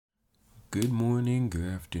Good morning, good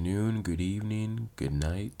afternoon, good evening, good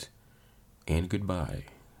night, and goodbye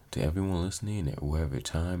to everyone listening at whatever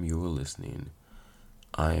time you're listening.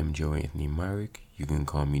 I am Joe Anthony Myrick. You can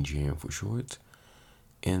call me JM for short.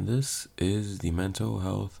 And this is the Mental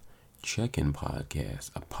Health Check-In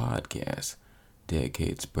Podcast, a podcast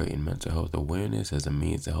dedicated to spreading mental health awareness as a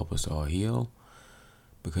means to help us all heal.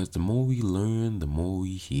 Because the more we learn, the more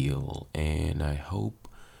we heal. And I hope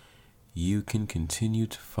you can continue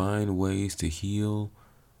to find ways to heal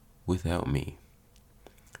without me.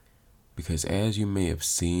 Because as you may have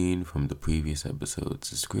seen from the previous episode's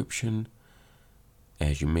description,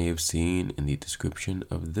 as you may have seen in the description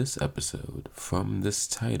of this episode, from this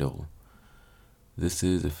title, this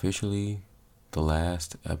is officially the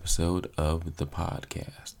last episode of the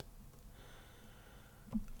podcast.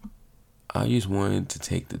 I just wanted to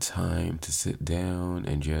take the time to sit down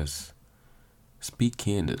and just speak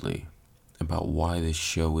candidly about why this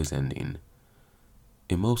show is ending.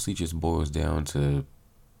 It mostly just boils down to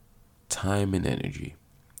time and energy.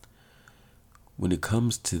 When it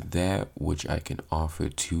comes to that which I can offer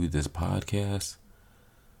to this podcast,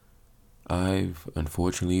 I've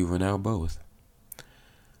unfortunately run out both.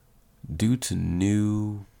 Due to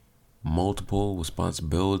new, multiple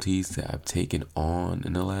responsibilities that I've taken on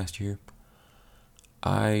in the last year,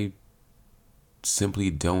 I simply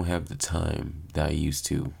don't have the time that I used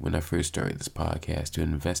to when I first started this podcast to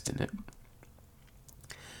invest in it.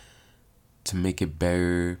 To make it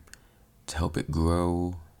better, to help it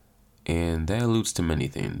grow, and that alludes to many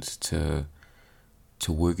things, to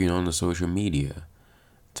working on the social media,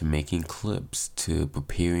 to making clips, to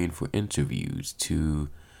preparing for interviews, to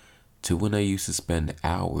when I used to spend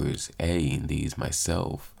hours editing these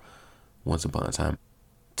myself once upon a time,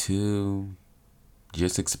 to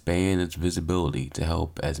just expand its visibility to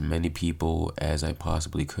help as many people as I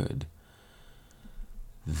possibly could.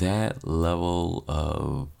 That level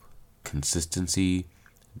of consistency,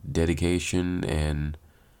 dedication, and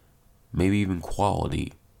maybe even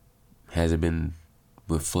quality hasn't been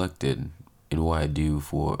reflected in what I do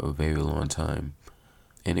for a very long time.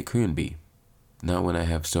 And it couldn't be. Not when I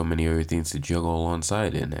have so many other things to juggle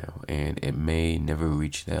alongside it now, and it may never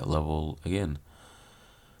reach that level again.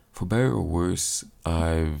 For better or worse,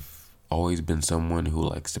 I've always been someone who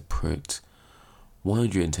likes to put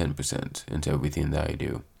 110% into everything that I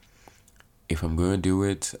do. If I'm going to do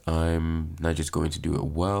it, I'm not just going to do it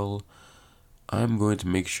well, I'm going to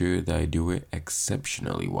make sure that I do it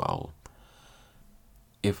exceptionally well.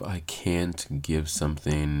 If I can't give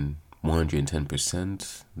something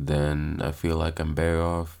 110%, then I feel like I'm better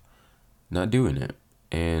off not doing it.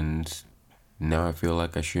 And now I feel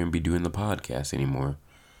like I shouldn't be doing the podcast anymore.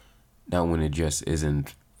 Not when it just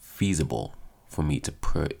isn't feasible for me to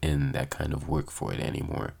put in that kind of work for it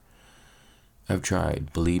anymore. I've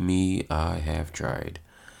tried. Believe me, I have tried.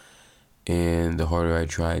 And the harder I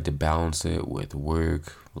tried to balance it with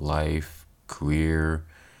work, life, career,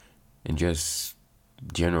 and just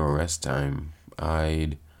general rest time,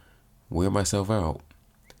 I'd wear myself out.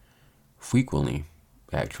 Frequently,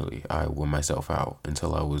 actually, I wore myself out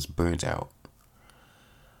until I was burnt out.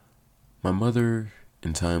 My mother,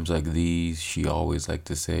 in times like these, she always liked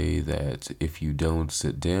to say that if you don't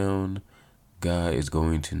sit down, God is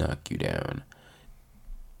going to knock you down.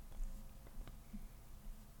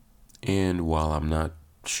 And while I'm not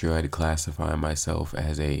sure I'd classify myself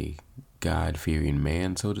as a God-fearing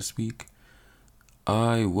man, so to speak,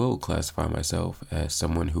 I will classify myself as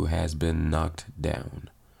someone who has been knocked down.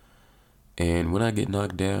 And when I get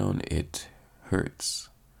knocked down, it hurts.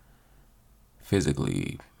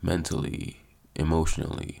 Physically, mentally,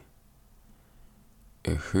 emotionally.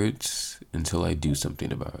 It hurts until I do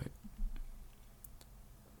something about it.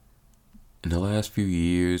 In the last few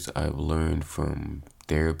years, I've learned from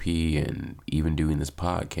therapy and even doing this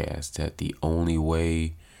podcast that the only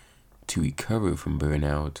way to recover from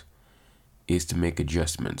burnout is to make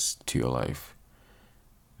adjustments to your life.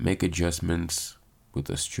 Make adjustments with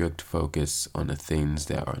a strict focus on the things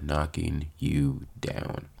that are knocking you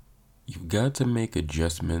down. You've got to make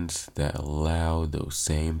adjustments that allow those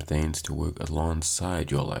same things to work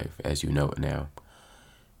alongside your life as you know it now.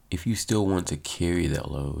 If you still want to carry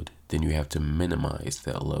that load, then you have to minimize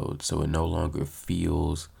that load so it no longer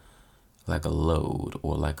feels like a load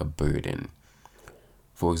or like a burden.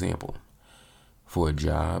 For example, for a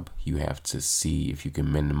job, you have to see if you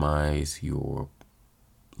can minimize your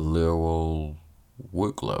literal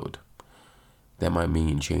workload. That might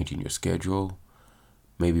mean changing your schedule,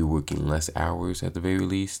 maybe working less hours at the very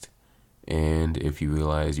least. And if you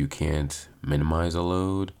realize you can't minimize a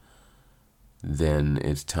load, then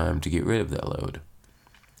it's time to get rid of that load.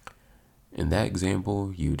 In that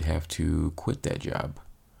example, you'd have to quit that job.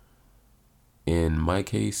 In my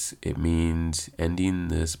case, it means ending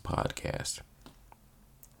this podcast.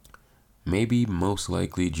 Maybe most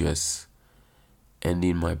likely just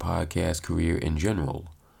ending my podcast career in general.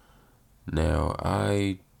 Now,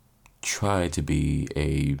 I try to be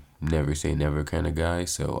a never say never kind of guy,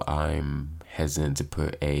 so I'm hesitant to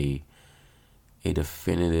put a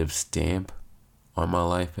definitive stamp on my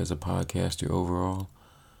life as a podcaster overall,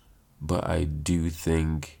 but I do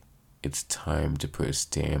think it's time to put a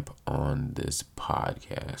stamp on this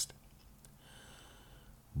podcast.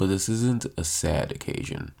 But this isn't a sad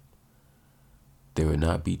occasion. There will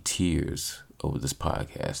not be tears over this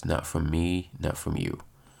podcast, not from me, not from you.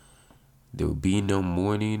 There will be no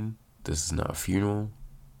mourning. This is not a funeral.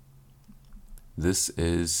 This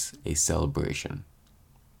is a celebration.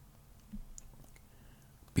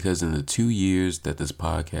 Because in the 2 years that this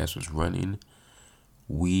podcast was running,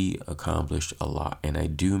 we accomplished a lot. And I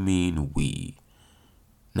do mean we.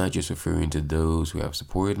 Not just referring to those who have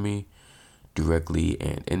supported me directly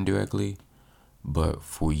and indirectly, but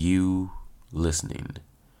for you listening.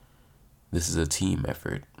 This is a team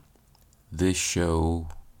effort. This show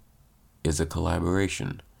is a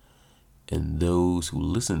collaboration. And those who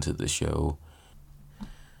listen to the show,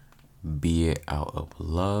 be it out of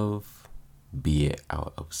love, be it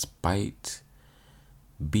out of spite,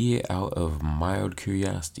 be it out of mild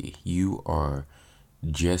curiosity, you are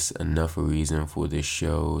just enough a reason for this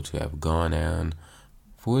show to have gone on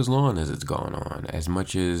for as long as it's gone on. As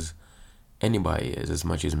much as anybody is, as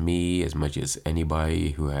much as me, as much as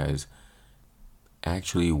anybody who has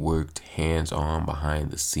actually worked hands-on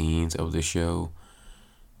behind the scenes of the show,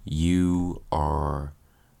 you are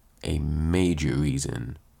a major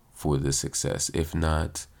reason for the success, if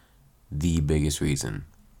not the biggest reason.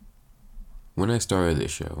 When I started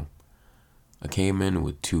this show, I came in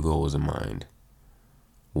with 2 goals in mind.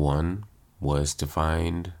 One was to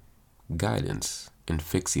find guidance in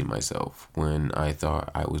fixing myself when I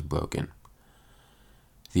thought I was broken.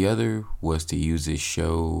 The other was to use this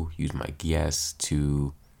show, use my guests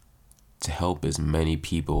to help as many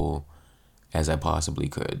people as I possibly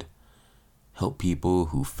could. Help people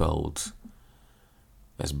who felt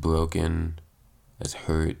as broken, as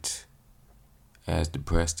hurt, as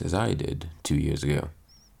depressed as I did 2 years ago.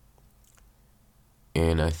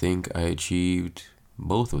 And I think I achieved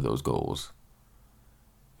both of those goals.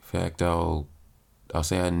 In fact, I'll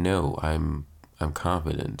say I know I'm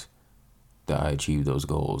confident that I achieved those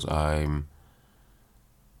goals. I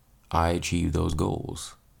achieved those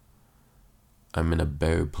goals. I'm in a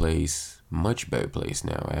better place, much better place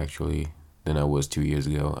now actually than I was 2 years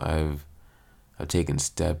ago. I've taken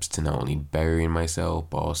steps to not only burying myself,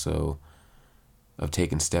 but also I've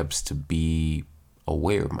taken steps to be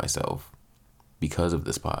aware of myself because of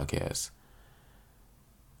this podcast.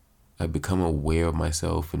 I've become aware of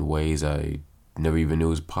myself in ways I never even knew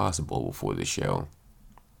was possible before this show.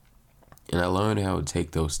 And I learned how to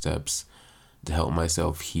take those steps to help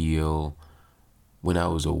myself heal when I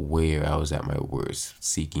was aware I was at my worst,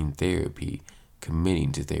 seeking therapy,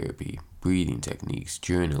 committing to therapy, breathing techniques,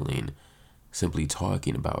 journaling, simply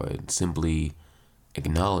talking about it, simply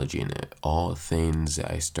acknowledging it, all things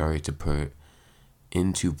that I started to put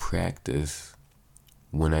into practice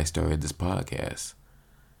when I started this podcast.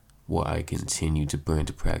 What I continue to put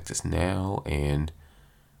into practice now, and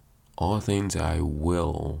all things I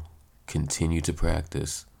will continue to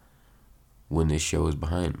practice when this show is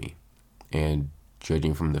behind me. And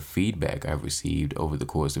judging from the feedback I've received over the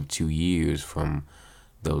course of 2 years from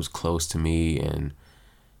those close to me and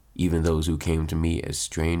even those who came to me as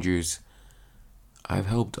strangers, I've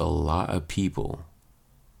helped a lot of people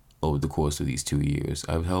over the course of these 2 years.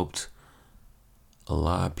 I've helped a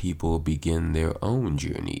lot of people begin their own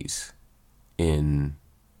journeys in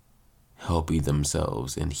helping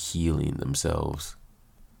themselves and healing themselves.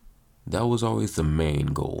 That was always the main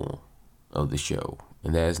goal of the show,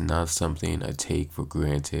 and that is not something I take for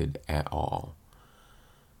granted at all.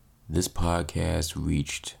 This podcast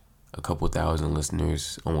reached a couple thousand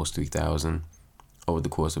listeners, almost 3,000, over the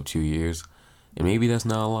course of 2 years. And maybe that's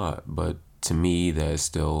not a lot, but to me, that is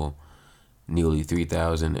still nearly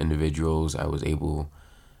 3,000 individuals I was able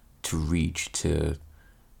to reach to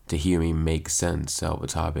hear me make sense out of a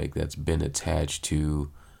topic that's been attached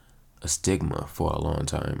to a stigma for a long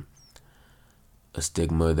time. A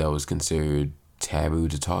stigma that was considered taboo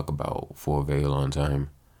to talk about for a very long time.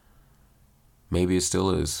 Maybe it still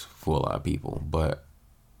is for a lot of people, but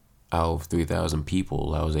out of 3,000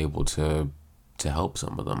 people, I was able to help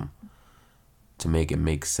some of them, to make it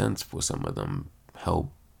make sense for some of them,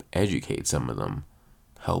 help educate some of them,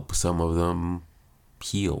 help some of them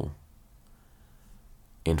heal,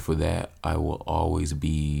 And for that, I will always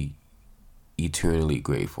be eternally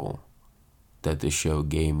grateful that the show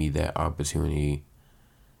gave me that opportunity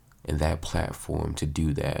and that platform to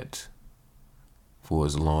do that for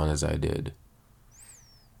as long as I did.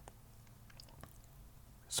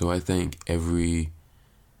 So I thank every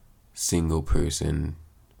single person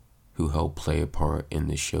who helped play a part in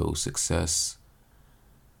the show's success,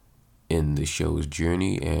 in the show's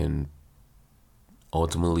journey, and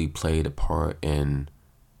ultimately played a part in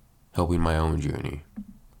helping my own journey.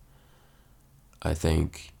 I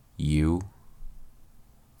thank you,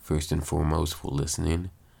 first and foremost, for listening,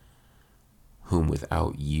 whom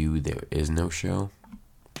without you there is no show.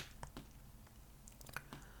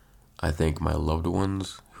 I thank my loved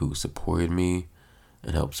ones who supported me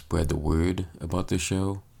and helped spread the word about the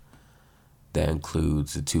show. That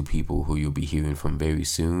includes the two people who you'll be hearing from very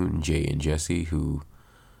soon, Jay and Jesse, who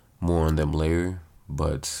more on them later.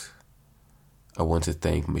 But I want to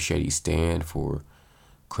thank Machete Stand for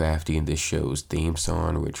crafting this show's theme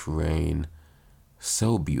song, which ran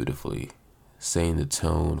so beautifully, setting the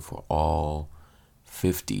tone for all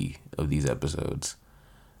 50 of these episodes.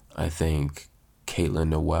 I thank Caitlin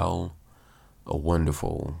Noel, a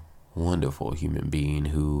wonderful, wonderful human being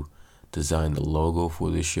who designed the logo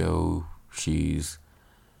for the show. She's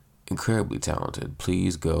incredibly talented.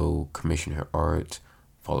 Please go commission her art.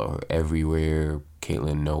 Follow her everywhere.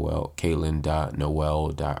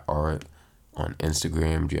 Caitlin.noel.art on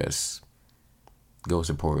Instagram. Just go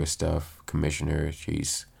support her stuff. Commission her.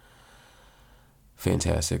 She's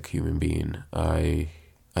fantastic human being. I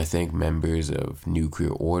thank members of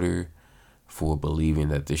Nuclear Order for believing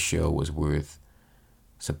that this show was worth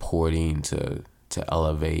supporting to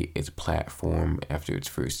elevate its platform after its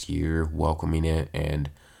first year, welcoming it and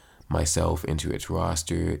myself into its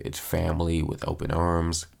roster, its family with open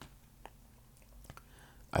arms.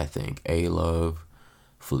 I thank A-Love,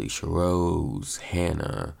 Felicia Rose,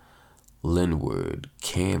 Hannah, Linwood,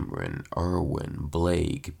 Cameron, Irwin,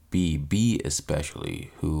 Blake, B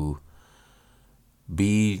especially, who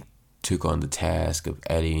B took on the task of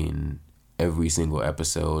editing every single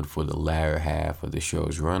episode for the latter half of the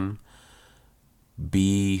show's run.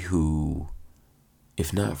 B, who,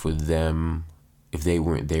 if not for them, if they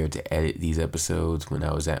weren't there to edit these episodes when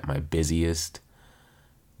I was at my busiest,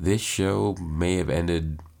 this show may have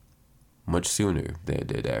ended much sooner than it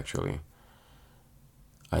did, actually.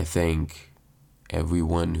 I thank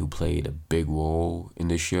everyone who played a big role in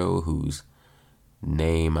the show, whose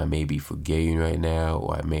name I may be forgetting right now,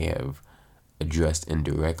 or I may have addressed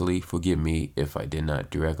indirectly. Forgive me if I did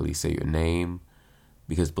not directly say your name,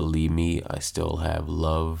 because believe me, I still have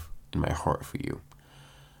love in my heart for you.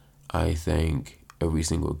 I thank every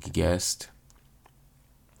single guest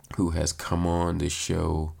who has come on this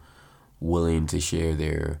show willing to share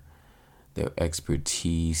their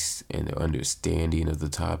expertise and their understanding of the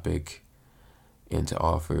topic and to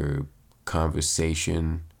offer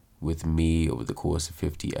conversation with me over the course of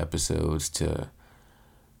 50 episodes to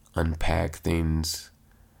unpack things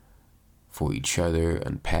for each other,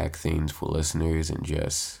 unpack things for listeners, and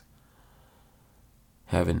just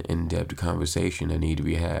have an in-depth conversation that need to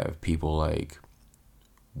be had. People like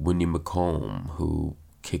Wendy McComb, who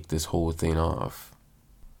kicked this whole thing off.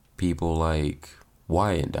 People like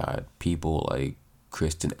Wyandotte. People like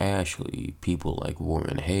Kristen Ashley. People like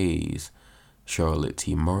Warren Hayes, Charlotte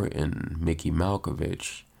T. Martin, Mickey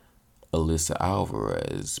Malkovich, Alyssa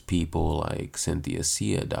Alvarez. People like Cynthia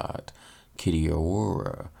Ciadot, Kitty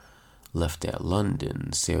Aurora, Left at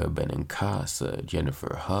London, Sarah Benincasa,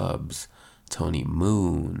 Jennifer Hubbs, Tony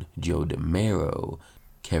Moon, Joe DeMero,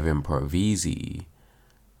 Kevin Parvizi,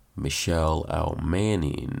 Michelle L.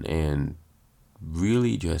 Manning, and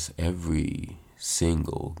really just every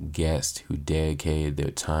single guest who dedicated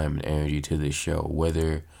their time and energy to this show.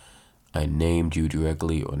 Whether I named you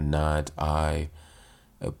directly or not, I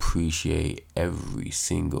appreciate every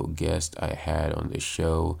single guest I had on the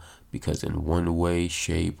show, because in one way,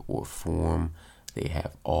 shape, or form, they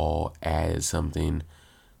have all added something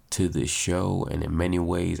to the show, and in many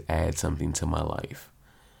ways added something to my life.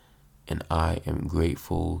 And I am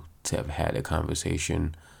grateful to have had a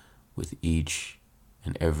conversation with each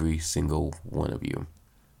and every single one of you.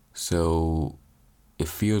 So it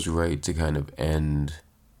feels right to kind of end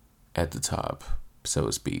at the top, so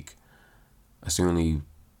to speak. I certainly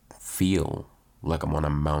feel like I'm on a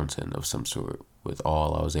mountain of some sort with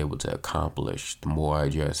all I was able to accomplish. The more I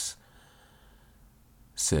just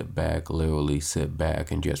literally sit back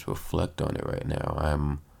and just reflect on it right now,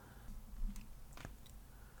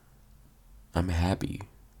 I'm happy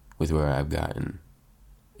with where I've gotten,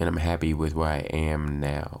 and I'm happy with where I am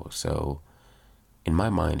now. So in my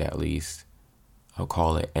mind, at least, I'll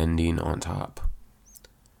call it ending on top.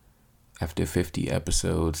 After 50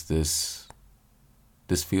 episodes, this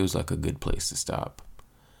feels like a good place to stop.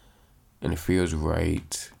 And it feels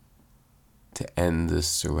right to end this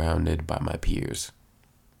surrounded by my peers.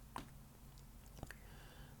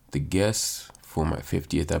 The guests for my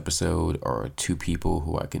 50th episode are two people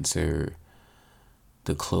who I consider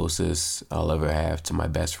the closest I'll ever have to my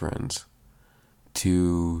best friends.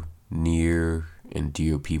 Two near and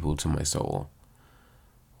dear people to my soul.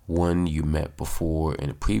 One you met before in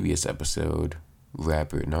a previous episode,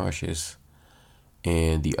 rapper Narcissus,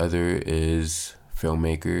 and the other is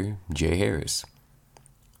filmmaker Jay Harris.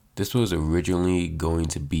 This was originally going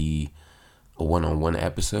to be a one-on-one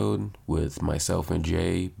episode with myself and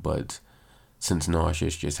Jay, but since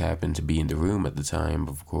Narcissus just happened to be in the room at the time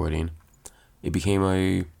of recording, it became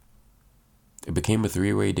a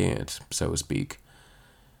three-way dance, so to speak.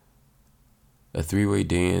 A three-way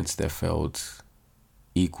dance that felt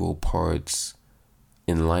equal parts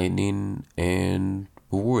enlightening and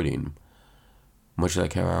rewarding, much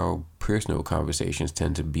like how our personal conversations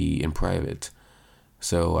tend to be in private.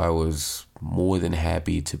 So I was more than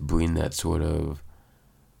happy to bring that sort of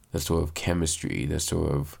chemistry, that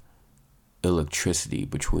sort of electricity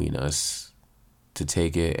between us, to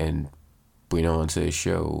take it and bring it onto the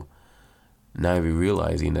show, not even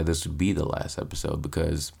realizing that this would be the last episode,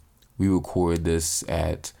 because we recorded this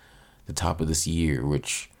at the top of this year,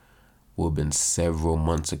 which will have been several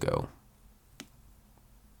months ago.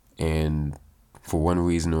 And for one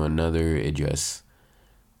reason or another, it just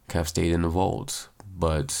kind of stayed in the vault.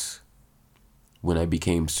 But when I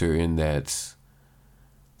became certain that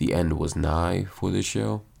the end was nigh for this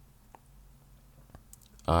show,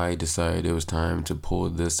 I decided it was time to pull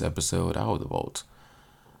this episode out of the vault.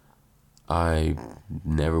 I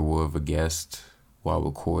never would have guessed while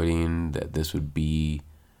recording that this would be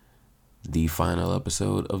the final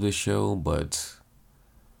episode of this show, but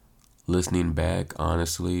listening back,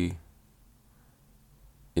 honestly,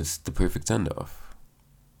 it's the perfect send-off.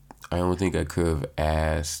 I don't think I could have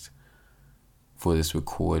asked for this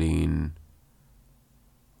recording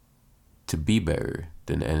to be better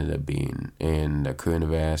than it ended up being, and I couldn't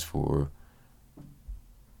have asked for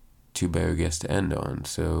two better guests to end on.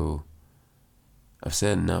 So I've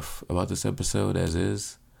said enough about this episode as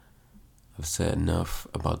is. I've said enough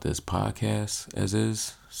about this podcast as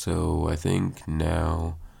is. So I think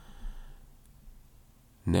now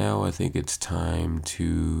I think it's time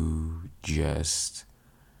to just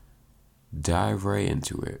dive right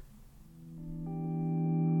into it.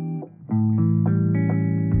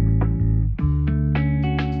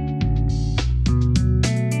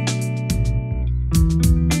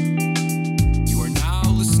 You are now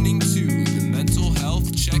listening to the Mental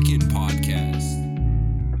Health Check-In Podcast.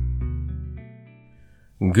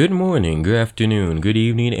 Good morning, good afternoon, good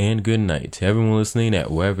evening, and good night to everyone listening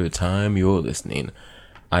at whatever time you're listening.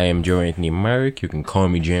 I am Joe Anthony Myrick. You can call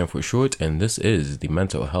me Jam for short, and this is the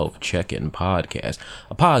Mental Health Check-In Podcast,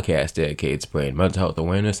 a podcast dedicated to spreading mental health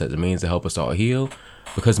awareness as a means to help us all heal,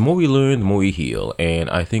 because the more we learn, the more we heal, and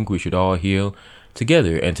I think we should all heal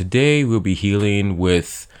together. And today we'll be healing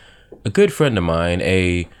with a good friend of mine,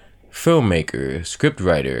 a filmmaker,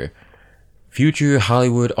 scriptwriter, future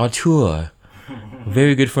Hollywood auteur,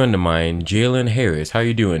 very good friend of mine, Jalen Harris. How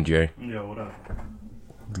you doing, Jay? Yo, what up?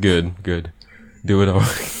 Good. Do it all.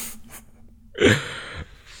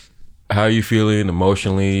 How you feeling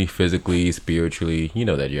emotionally, physically, spiritually? You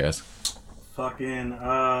know that jazz. Fucking,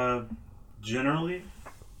 generally,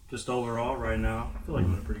 just overall right now, I feel like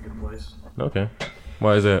I'm in a pretty good place. Okay.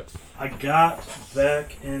 Why is that? I got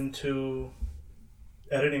back into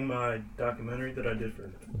editing my documentary that I did for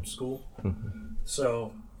school.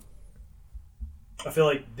 So, I feel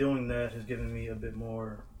like doing that has given me a bit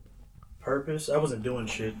more purpose. I wasn't doing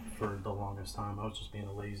shit for the longest time. I was just being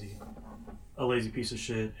a lazy piece of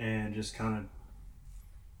shit, and just kind of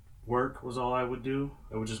work was all I would do.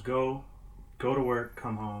 I would just go to work,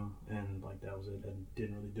 come home, and like that was it. I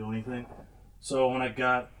didn't really do anything. So when I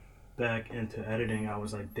got back into editing, I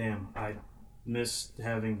was like, damn, I miss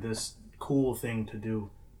having this cool thing to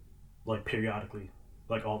do, like periodically,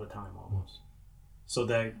 like all the time almost. So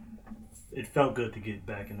that it felt good to get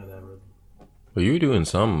back into that rhythm. Well, you were doing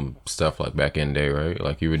some stuff like back in the day, right?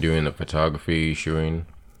 Like you were doing the photography, shooting.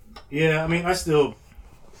 Yeah, I mean, I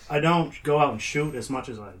don't go out and shoot as much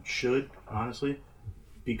as I should, honestly,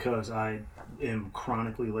 because I am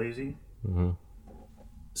chronically lazy. Mm-hmm.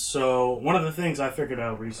 So one of the things I figured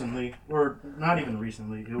out recently, or not even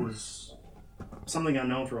recently, it was something I've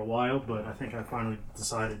known for a while, but I think I finally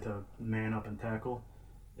decided to man up and tackle,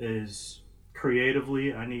 is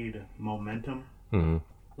creatively I need momentum. Mm-hmm.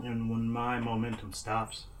 And when my momentum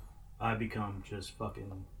stops, I become just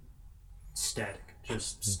fucking static,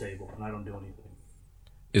 just stable, and I don't do anything.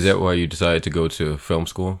 Is that why you decided to go to film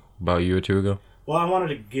school about a year or two ago? Well, I wanted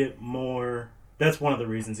to get more. That's one of the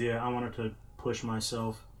reasons, yeah. I wanted to push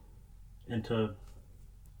myself into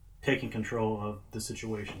taking control of the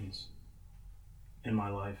situations in my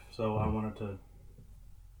life. So I wanted to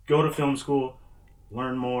go to film school,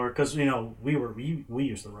 learn more, because we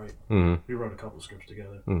used to write. Mm-hmm. We wrote a couple of scripts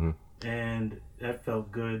together, Mm-hmm. and that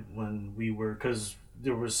felt good when we were, because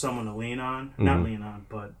there was someone to lean on, not lean on,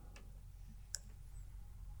 but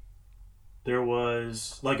there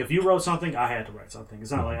was, like, if you wrote something, I had to write something.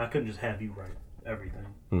 It's not like I couldn't just have you write everything.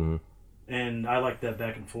 Mm-hmm. And I liked that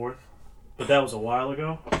back and forth. But that was a while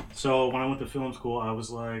ago. So when I went to film school, I was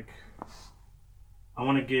like, I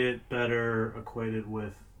want to get better acquainted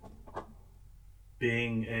with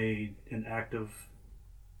being an active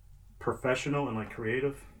professional and, like,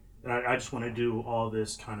 creative. I just want to do all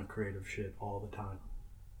this kind of creative shit all the time.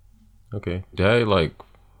 Okay. Did I, like,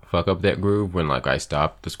 fuck up that groove when, like, I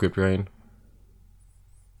stopped the script writing?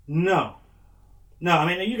 No, I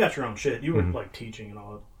mean, you got your own shit. You were like teaching and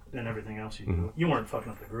all and everything else you do. You weren't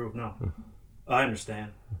fucking up the groove. No, I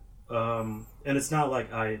understand. And it's not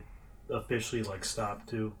like I officially like stopped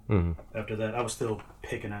too. After that, I was still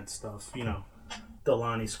picking at stuff. You know, the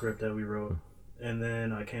Lonnie script that we wrote, and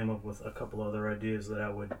then I came up with a couple other ideas that I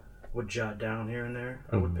would jot down here and there.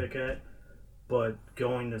 I would pick at. But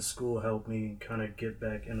going to school helped me kind of get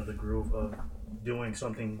back into the groove of doing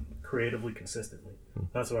something creatively consistently.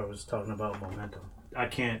 That's what I was talking about, momentum. I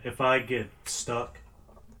can't, if I get stuck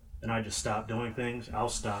and I just stop doing things, I'll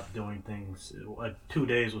stop doing things. Like 2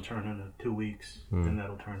 days will turn into 2 weeks, and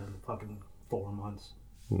that'll turn into fucking 4 months.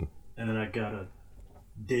 And then I gotta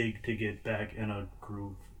dig to get back in a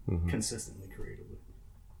groove consistently, creatively.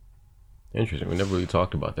 Interesting. We never really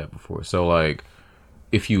talked about that before. So, like,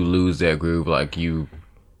 if you lose that groove, like, to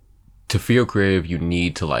feel creative, you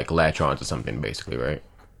need to, like, latch on to something, basically, right?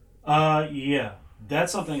 Yeah.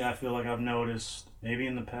 That's something I feel like I've noticed maybe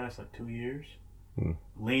in the past, like, 2 years.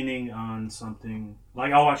 Leaning on something.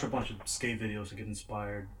 Like, I'll watch a bunch of skate videos to get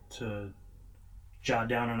inspired, to jot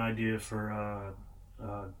down an idea for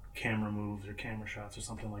camera moves or camera shots or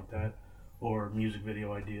something like that. Or music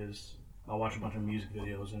video ideas. I'll watch a bunch of music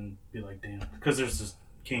videos and be like, damn. Because there's this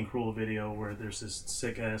King Cruel video where there's this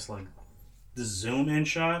sick ass, like, the zoom in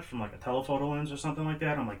shot from like a telephoto lens or something like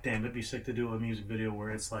that. I'm like, damn, it'd be sick to do a music video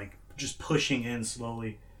where it's like just pushing in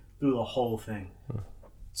slowly through the whole thing.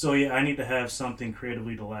 So yeah, I need to have something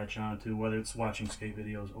creatively to latch on to, whether it's watching skate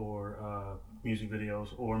videos or music videos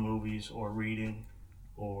or movies or reading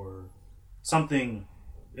or something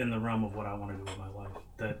in the realm of what I want to do with my life.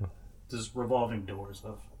 That just revolving doors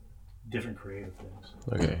of different creative things.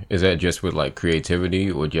 Okay. Is that just with, like, creativity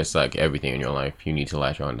or just, like, everything in your life? You need to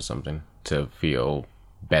latch on to something to feel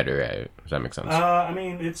better at it. Does that make sense? I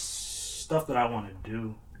mean, it's stuff that I want to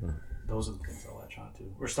do. Those are the things I latch on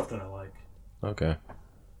to. Or stuff that I like. Okay.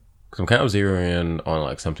 Because I'm kind of zeroing in on,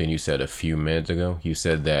 like, something you said a few minutes ago. You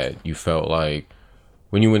said that you felt like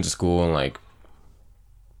when you went to school and, like,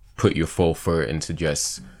 put your full foot into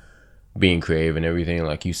just being creative and everything,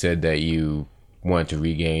 like, you said that you wanted to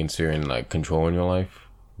regain certain, like, control in your life.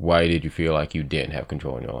 Why did you feel like you didn't have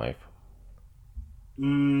control in your life?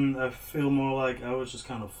 I feel more like I was just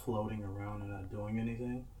kind of floating around and not doing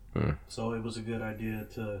anything. So it was a good idea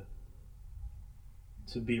to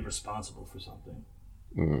be responsible for something.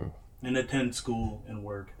 And attend school and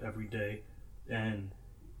work every day and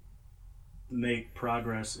make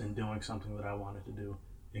progress in doing something that I wanted to do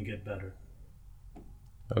and get better.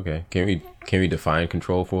 Okay. Can we define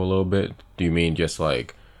control for a little bit? Do you mean just,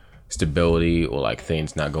 like, stability or, like,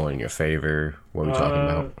 things not going in your favor? What are we talking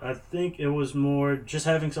about? I think it was more just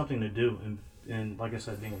having something to do and like I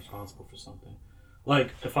said, being responsible for something.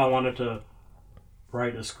 Like, if I wanted to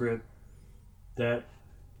write a script, that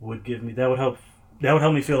would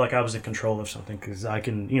help me feel like I was in control of something, because I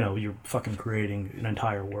can, you're fucking creating an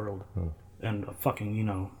entire world and a fucking,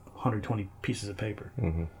 120 pieces of paper.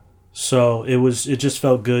 So it just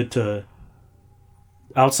felt good to,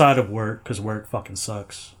 outside of work, because work fucking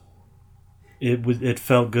sucks. It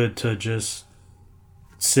felt good to just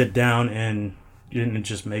sit down and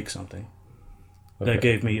just make something. Okay. That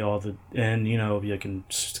gave me you can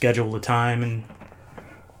schedule a time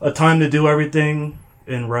to do everything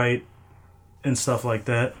and write and stuff like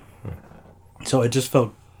that. So it just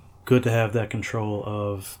felt good to have that control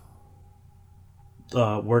of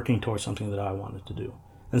working towards something that I wanted to do,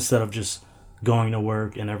 instead of just going to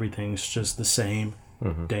work and everything's just the same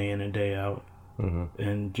day in and day out.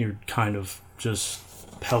 And you're kind of just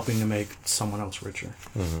helping to make someone else richer.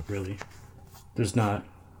 Really, there's not.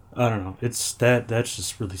 I don't know. It's that's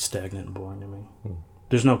just really stagnant and boring to me.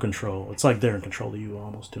 There's no control. It's like they're in control of you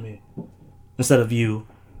almost to me. Instead of you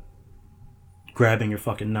grabbing your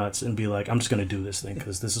fucking nuts and be like, I'm just gonna do this thing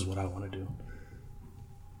because this is what I want to do.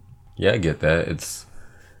 Yeah, I get that. It's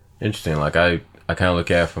interesting. Like I kind of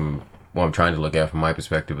look at it from what I'm trying to look at from my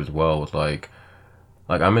perspective as well. With like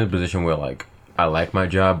I'm in a position where like I like my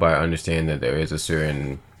job, but I understand that there is a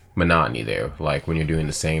certain monotony there. Like when you're doing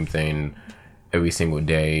the same thing every single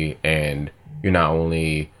day, and you're not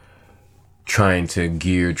only trying to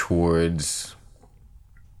gear towards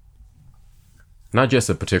not just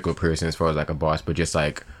a particular person as far as like a boss, but just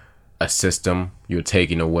like a system. You're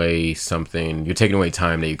taking away something. You're taking away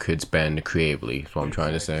time that you could spend creatively. That's what I'm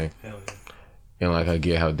trying to say. Hell yeah. And like I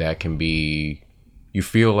get how that can be. You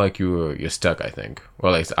feel like you're stuck. I think, or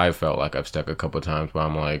at least I felt like I've stuck a couple of times. Where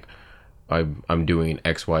I'm like, I'm doing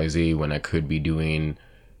XYZ when I could be doing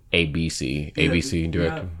ABC. ABC You're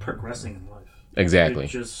director. not progressing in life. Exactly.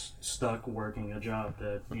 You're just stuck working a job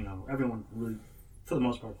that, everyone really, for the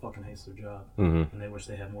most part, fucking hates their job. And they wish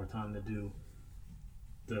they had more time to do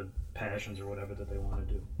the passions or whatever that they want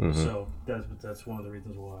to do. So that's one of the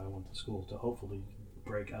reasons why I went to school, to hopefully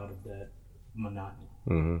break out of that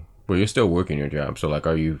monotony. But you're still working your job. So like,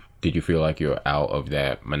 did you feel like you're out of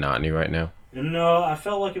that monotony right now? No, I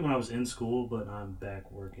felt like it when I was in school, but I'm back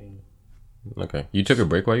working. Okay. You took a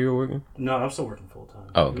break while you were working? No, I was still working full time.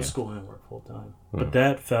 Oh, okay. It was school and work full time. But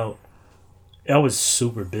that felt, I was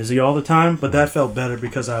super busy all the time, but that felt better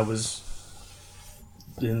because I was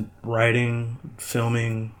in writing,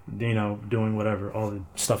 filming, doing whatever, all the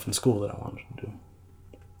stuff in school that I wanted to do.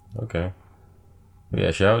 Okay.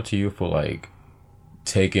 Yeah, shout out to you for like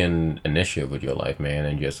taking initiative with your life, man,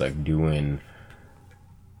 and just like doing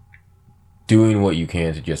what you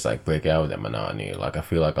can to just like break out of that monotony. Like I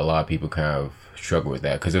feel like a lot of people kind of struggle with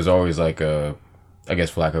that because there's always like I guess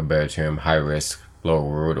for lack of a better term, high risk, low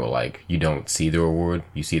reward, or like you don't see the reward,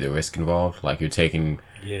 you see the risk involved. Like you're taking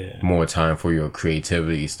more time for your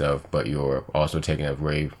creativity stuff, but you're also taking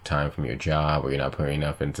away time from your job, or you're not putting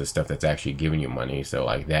enough into stuff that's actually giving you money. So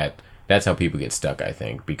like that's how people get stuck, I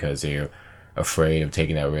think, because they're afraid of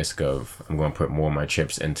taking that risk of, I'm going to put more of my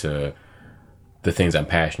chips into the things I'm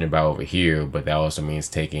passionate about over here, but that also means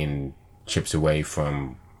taking chips away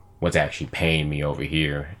from what's actually paying me over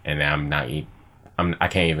here, and I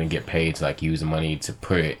can't even get paid to like use the money to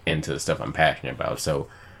put it into the stuff I'm passionate about. So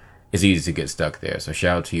it's easy to get stuck there. So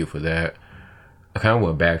shout out to you for that. I kind of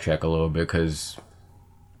want to backtrack a little bit because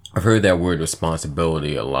I've heard that word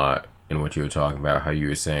responsibility a lot in what you were talking about. How you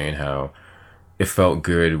were saying how it felt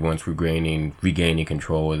good once regaining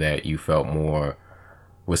control, that you felt more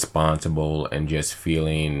responsible and just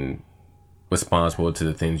feeling responsible to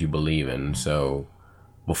the things you believe in. So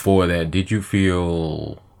before that, did you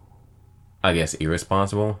feel, I guess,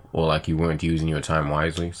 irresponsible, or like you weren't using your time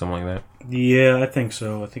wisely, something like that? Yeah, I think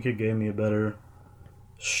so. I think it gave me a better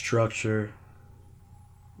structure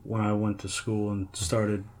when I went to school and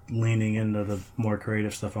started leaning into the more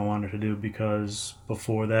creative stuff I wanted to do, because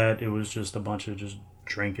before that it was just a bunch of just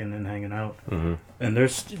drinking and hanging out. And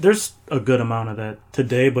there's a good amount of that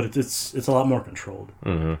today, but it's a lot more controlled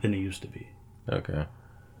than it used to be. Okay.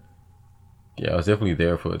 Yeah, I was definitely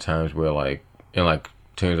there for the times where like, in like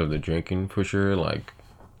terms of the drinking, for sure, like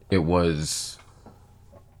it was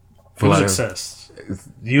excess.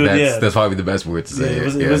 That's probably the best word to say.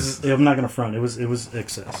 It was I'm not gonna front, it was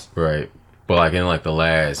excess. Right. But like in like the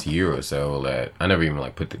last year or so, that I never even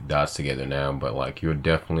like put the dots together now, but like you're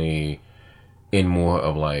definitely in more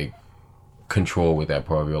of like control with that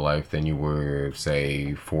part of your life than you were,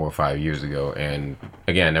 say, 4 or 5 years ago. And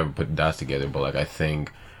again, I never put the dots together, but like I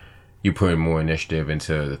think you putting more initiative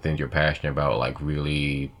into the things you're passionate about like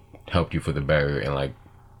really helped you for the better, and like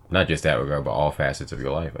not just that regard, but all facets of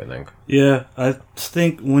your life, I think. Yeah, I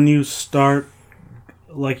think when you start,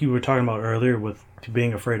 like you were talking about earlier, with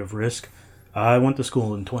being afraid of risk, I went to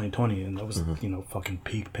school in 2020, and that was, fucking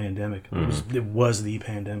peak pandemic. It was the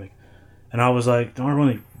pandemic. And I was like, don't I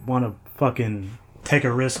really want to fucking take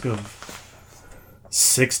a risk of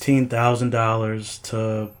 $16,000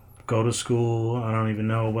 to go to school? I don't even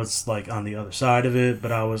know what's like on the other side of it,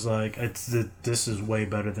 but I was like, this is way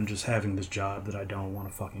better than just having this job that I don't want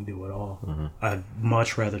to fucking do at all. I'd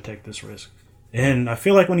much rather take this risk. And I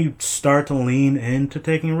feel like when you start to lean into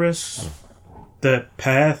taking risks, that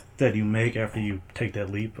path that you make after you take that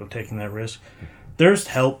leap of taking that risk, there's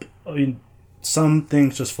help. I mean, some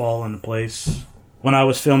things just fall into place. When I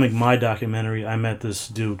was filming my documentary, I met this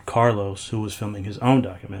dude, Carlos, who was filming his own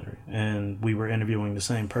documentary, and we were interviewing the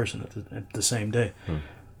same person at the same day.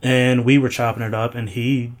 And we were chopping it up, and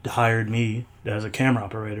he hired me as a camera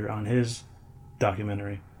operator on his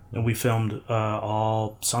documentary. And we filmed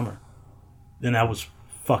all summer. And that was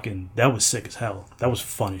sick as hell. That was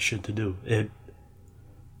fun as shit to do. It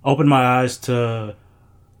opened my eyes to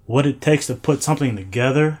what it takes to put something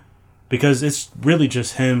together, because it's really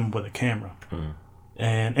just him with a camera.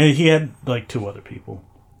 And he had like 2 other people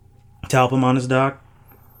to help him on his doc.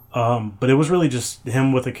 But it was really just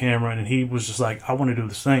him with a camera, and he was just like, I want to do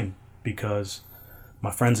this thing because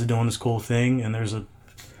my friends are doing this cool thing, and there's a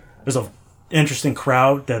interesting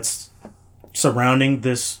crowd that's surrounding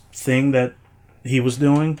this thing that he was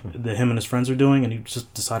doing, that him and his friends are doing, and he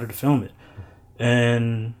just decided to film it.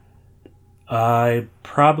 And I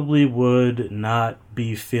probably would not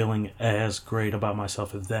be feeling as great about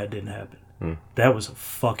myself if that didn't happen. That was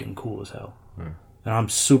fucking cool as hell. And I'm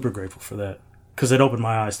super grateful for that, because it opened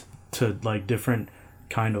my eyes to like different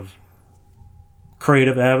kind of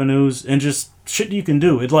creative avenues and just shit you can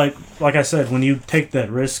do. It like I said, when you take that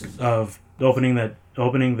risk of opening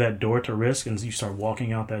that door to risk, and you start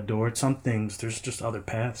walking out that door, some things, there's just other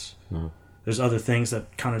paths. There's other things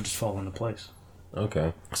that kind of just fall into place.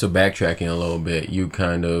 Okay. So backtracking a little bit, you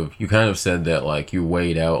kind of said that like you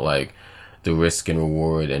weighed out like the risk and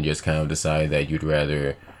reward and just kind of decided that you'd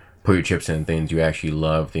rather put your chips in things you actually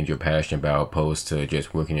love, things you're passionate about, opposed to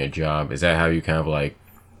just working a job. Is that how you kind of like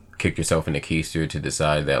kicked yourself in the keister to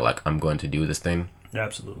decide that like I'm going to do this thing?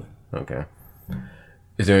 Absolutely. Okay.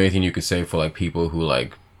 Is there anything you could say for like people who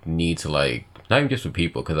like need to like, not even just for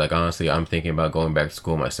people, because like honestly I'm thinking about going back to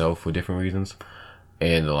school myself for different reasons,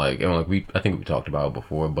 and I think we talked about it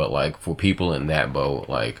before, but like for people in that boat,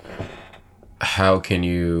 like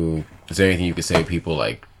is there anything you could say to people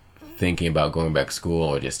like thinking about going back to school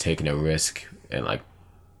or just taking a risk and like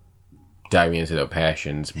diving into their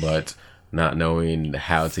passions but not knowing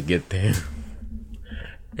how to get there?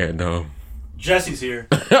 And Jesse's here.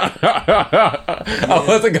 I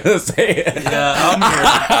wasn't gonna say it. Yeah, I'm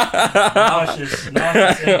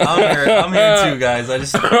here. I'm here too, guys. I'm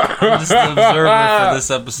just the observer for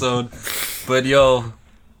this episode. But yo,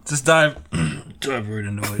 just dive right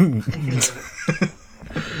into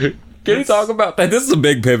it. Can we talk about that? This is a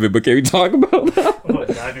big pivot, but can we talk about that? What,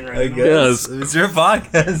 diving right I into it? guess it's your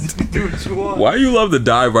podcast. Do what you want. Why you love to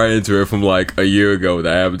dive right into it from like a year ago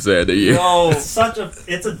that I haven't said a year? Yo, It's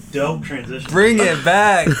a dope transition. bring it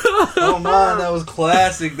back. Oh man, that was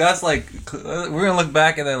classic. That's like we're gonna look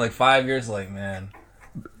back and then like 5 years, like man,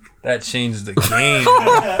 that changed the game.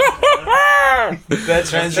 That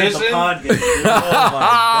transition. The pod game. Oh my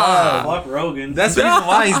god. Fuck Rogan. That's the reason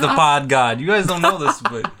why he's the pod god. You guys don't know this,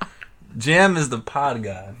 but Jam is the pod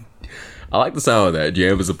god. I like the sound of that.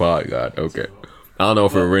 Jam is a pod god. Okay. I don't know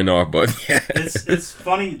if we're written off, but yeah. It's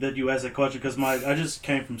funny that you asked that question, because I just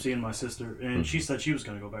came from seeing my sister, and she said she was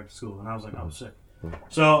going to go back to school, and I was like, I was sick.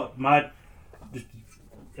 So my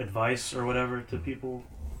advice or whatever to people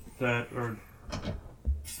that are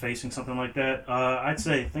facing something like that, I'd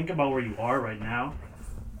say think about where you are right now,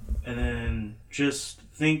 and then just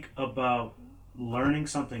think about learning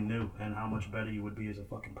something new and how much better you would be as a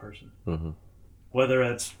fucking person. Whether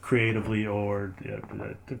that's creatively or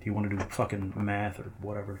if you want to do fucking math or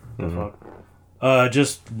whatever the fuck.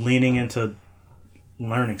 Just leaning into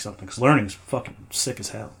learning something, because learning's fucking sick as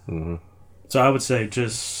hell. So I would say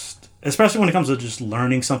just, especially when it comes to just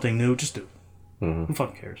learning something new, just do it. Who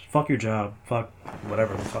fucking cares? Fuck your job. Fuck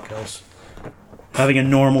whatever the fuck else. Having a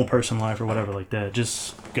normal person life or whatever like that.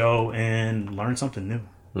 Just go and learn something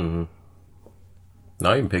new.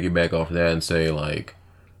 Now you can piggyback off of that and say like,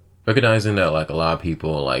 recognizing that like a lot of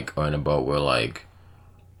people like are in a boat where like,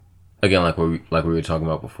 again, like we were talking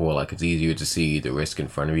about before, like it's easier to see the risk in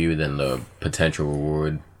front of you than the potential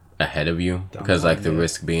reward ahead of you, because like the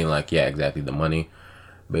risk being like, yeah, exactly, the money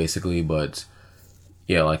basically. But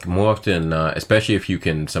yeah, like more often than not, especially if you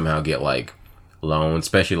can somehow get like loans,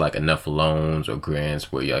 especially like enough loans or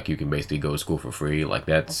grants where like you can basically go to school for free, like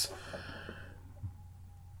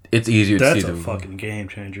it's easier to see That's a them. fucking game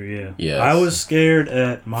changer, yeah. Yes. I was scared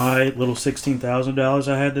at my little $16,000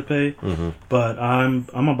 I had to pay, but I'm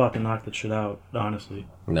about to knock that shit out, honestly.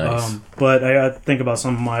 Nice. But I think about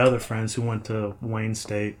some of my other friends who went to Wayne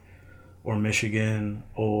State or Michigan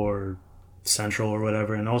or Central or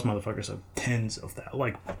whatever, and those motherfuckers have tens of thousands,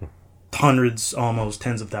 like hundreds, almost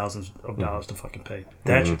tens of thousands of dollars to fucking pay.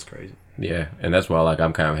 That shit's crazy. Yeah, and that's why like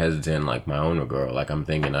I'm kind of hesitant, like my own girl. Like I'm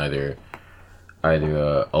thinking either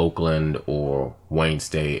Oakland or Wayne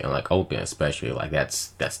State, and like Oakland especially, like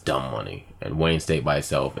that's dumb money, and Wayne State by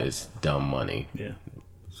itself is dumb money. Yeah.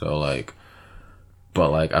 So like, but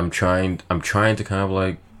like I'm trying to kind of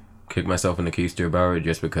like kick myself in the keister about it,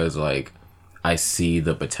 just because like I see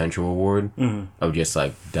the potential reward of just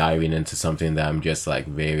like diving into something that I'm just like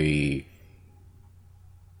very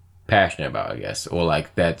passionate about, I guess, or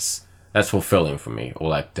like that's fulfilling for me, or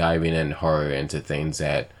like diving in horror into things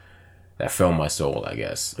that fill my soul, I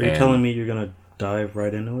guess. Are you telling me you're gonna dive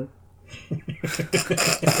right into it? I'm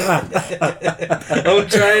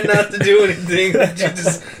trying not to do anything. You're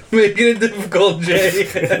just making it difficult,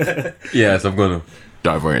 Jay. Yes, I'm gonna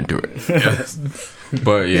dive right into it. Yes.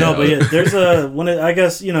 But yeah, No, but yeah, there's I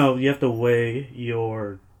guess, you know, you have to weigh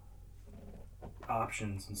your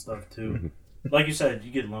options and stuff too. Like you said,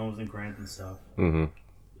 you get loans and grants and stuff. Mm-hmm.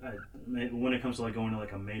 When it comes to like going to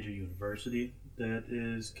like a major university, that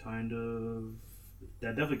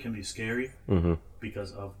definitely can be scary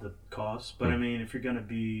because of the cost. But I mean, if you're gonna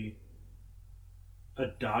be a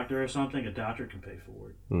doctor or something, a doctor can pay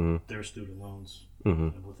for it. Their student loans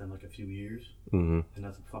within like a few years, and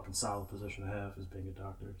that's a fucking solid position to have as being a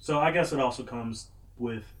doctor. So I guess it also comes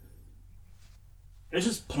with it's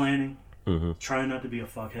just planning. Trying not to be a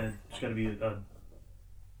fuckhead. Just gotta be a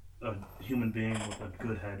human being with a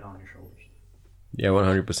good head on your shoulders. Yeah,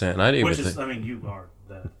 100%. I didn't even I mean, you are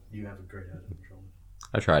that. You have a great head on your shoulders.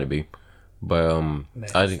 I try to be, but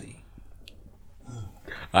I didn't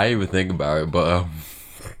even think about it. But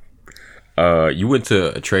you went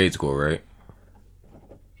to a trade school, right?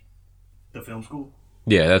 The film school.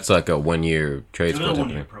 Yeah, that's like a 1-year trade school. It's a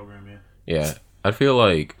 1-year program, yeah. Yeah, I feel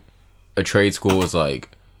like a trade school is like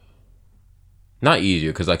not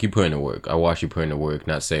easier because like you put in the work. I watch you put in the work.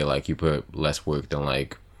 Not say like you put less work than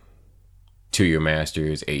like 2-year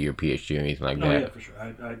masters, 8-year PhD, or anything like that. Yeah, for sure.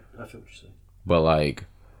 I feel what you're saying. But like,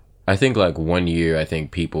 I think like 1 year. I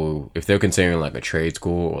think people, if they're considering like a trade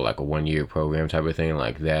school or like a 1-year program type of thing,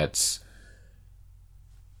 like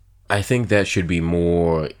I think that should be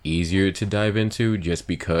more easier to dive into, just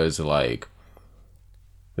because like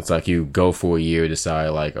it's like you go for a year, decide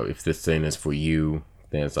like if this thing is for you,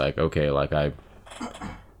 then it's like okay, like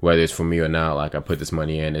whether it's for me or not, like I put this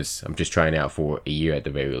money in, I'm just trying out for a year at the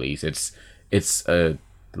very least. It's a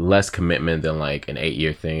less commitment than like an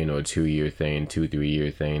 8-year thing or a 2-year thing,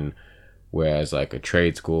 2-3-year thing. Whereas like a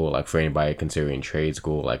trade school, like for anybody considering trade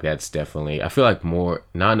school, like that's definitely, I feel like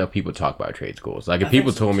not enough people talk about trade schools. Like if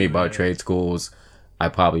people told me about trade schools, I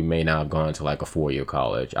probably may not have gone to like a 4-year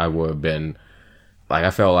college. I would have been like,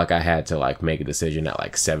 I felt like I had to like make a decision at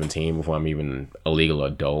like 17 before I'm even a legal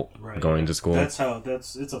adult going to school. It's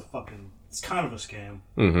kind of a scam.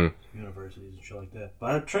 Universities and shit like that.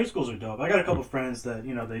 But trade schools are dope. I got a couple friends that,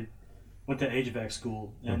 you know, they went to HVAC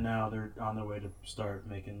school and now they're on their way to start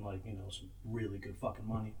making like, you know, some really good fucking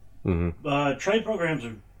money. Trade programs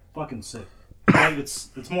are fucking sick. Like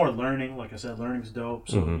it's more learning. Like I said, learning's dope.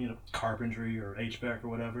 So you know, carpentry or HVAC or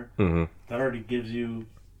whatever, that already gives you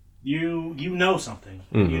know something.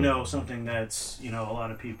 You know something that's, you know, a lot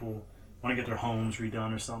of people want to get their homes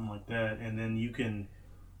redone or something like that, and then you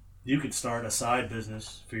could start a side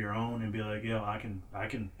business for your own and be like, yo, I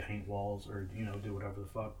can paint walls or, you know, do whatever the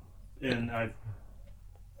fuck. And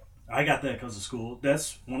I got that because of school.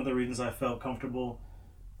 That's one of the reasons I felt comfortable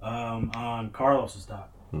on Carlos's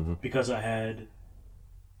doc, because I had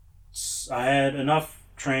enough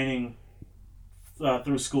training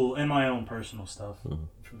through school and my own personal stuff,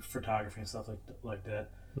 photography and stuff like that,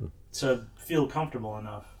 to feel comfortable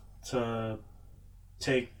enough to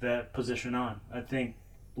take that position on. I think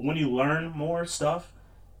when you learn more stuff,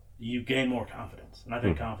 you gain more confidence, and I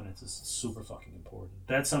think confidence is super fucking important.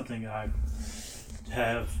 That's something I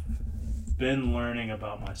have been learning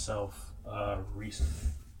about myself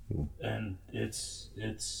recently, and it's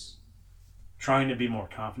trying to be more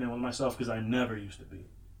confident with myself, because I never used to be.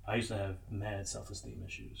 I used to have mad self-esteem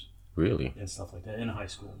issues. Really? And stuff like that in high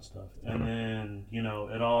school and stuff. And then, you know,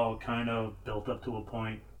 it all kind of built up to a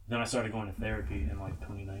point. Then I started going to therapy in like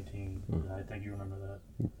 2019. I think you remember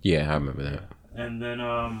that. Yeah, I remember that. Yeah. And then,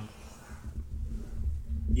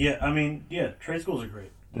 trade schools are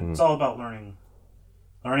great. It's all about learning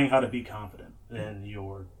how to be confident and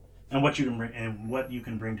what you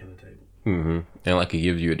can bring to the table. And like it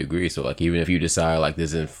gives you a degree, so like even if you decide like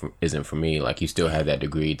this isn't for me, like you still have that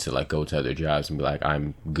degree to like go to other jobs and be like,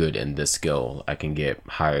 I'm good in this skill, I can get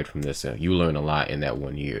hired from this. You learn a lot in that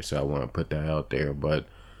 1 year, so I want to put that out there. But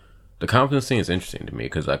the confidence thing is interesting to me,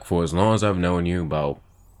 because like for as long as I've known you, about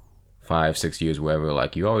 5-6 years, whatever,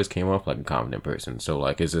 like you always came off like a confident person. So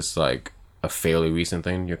like, is this like a fairly recent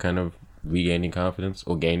thing you're kind of regaining confidence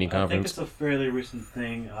or gaining confidence? I think it's a fairly recent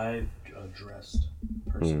thing I've addressed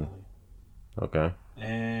personally. Okay.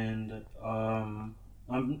 And I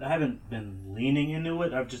haven't been leaning into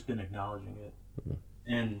it. I've just been acknowledging it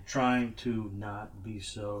and trying to not be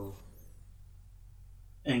so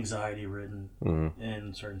anxiety ridden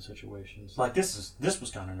in certain situations. Like this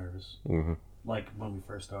was kind of nervous. Like when we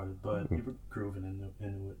first started, but we were grooving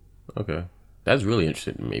into it. Okay. That's really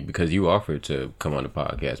interesting to me because you offered to come on the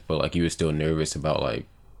podcast, but like you were still nervous about like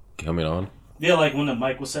coming on. Yeah, like when the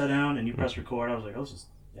mic was set down and you press record, I was like, "Oh, this is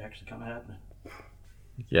actually kind of happening."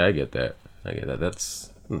 Yeah, I get that.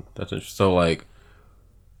 That's interesting. So like,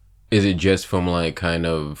 is it just from like kind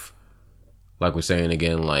of like we're saying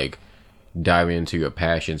again, like diving into your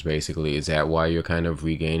passions? Basically, is that why you're kind of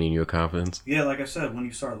regaining your confidence? Yeah, like I said, when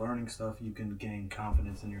you start learning stuff, you can gain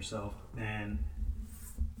confidence in yourself and.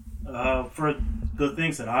 For the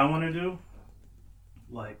things that I want to do,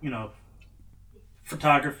 like,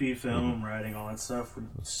 photography, film, writing, all that stuff, when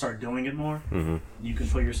you start doing it more, you can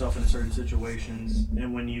put yourself in certain situations,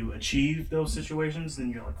 and when you achieve those situations,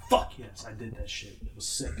 then you're like, fuck yes, I did that shit. It was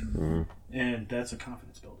sick. And that's a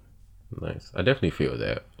confidence builder. Nice. I definitely feel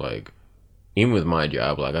that. Like, even with my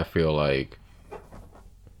job, like, I feel like,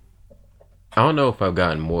 I don't know if I've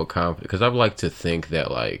gotten more confident, because I've like to think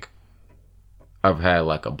that, like, I've had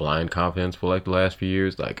like a blind confidence for like the last few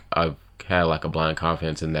years. Like I've had like a blind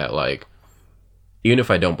confidence in that, like, even if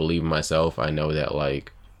I don't believe in myself, I know that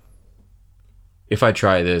like if I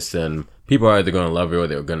try this, then people are either going to love it or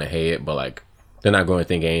they're going to hate it, but like they're not going to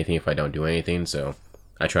think anything if I don't do anything. So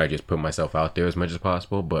I try to just put myself out there as much as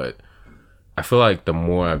possible. But I feel like the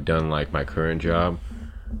more I've done like my current job,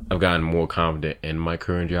 I've gotten more confident in my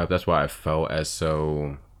current job. That's why I felt as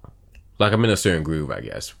so like I'm in a certain groove, I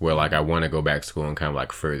guess, where like I want to go back to school and kind of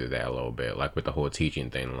like further that a little bit, like with the whole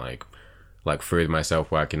teaching thing, like further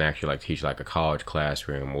myself where I can actually like teach like a college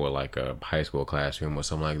classroom or like a high school classroom or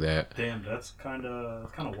something like that. Damn, that's kind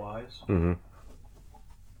of wise.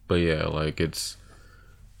 But yeah, like that's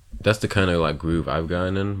the kind of like groove I've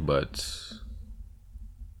gotten in. But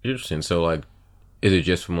interesting. So like, is it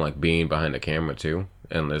just from like being behind the camera too,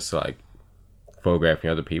 and this like photographing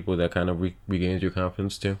other people that kind of regains your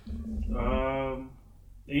confidence too?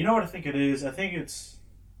 You know what I think it is? I think it's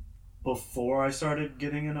before I started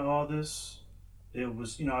getting into all this, it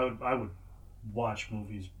was, I would watch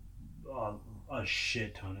movies a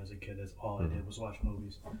shit ton as a kid. That's all I did was watch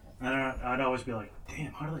movies. And I'd always be like,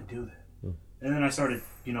 damn, how do they do that? And then I started,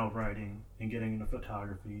 writing and getting into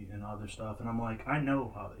photography and other stuff. And I'm like, I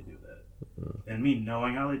know how they do that. And me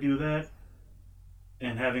knowing how they do that,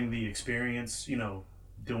 and having the experience,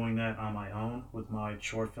 doing that on my own with my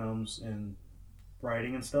short films and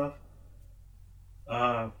writing and stuff,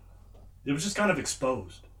 it was just kind of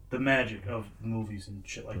exposed. The magic of movies and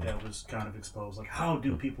shit like that was kind of exposed. Like, how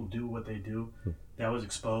do people do what they do? That was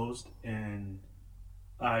exposed, and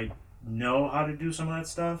I know how to do some of that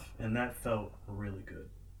stuff, and that felt really good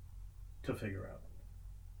to figure out.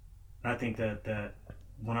 And I think that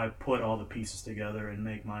when I put all the pieces together and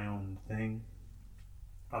make my own thing,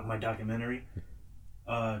 my documentary,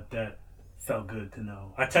 that felt good to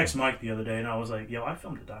know. I texted Mike the other day and I was like, yo, I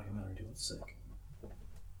filmed a documentary, dude, it's sick.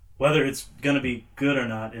 Whether it's gonna be good or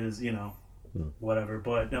not is, whatever,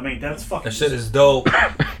 but I mean, that's fucking that shit is dope.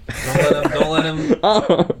 Don't let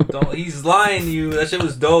him he's lying to you. That shit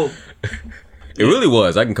was dope. It really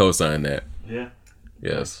was. I can co-sign that. Yeah.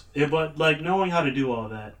 Yes. Yeah, but like knowing how to do all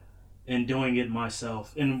that and doing it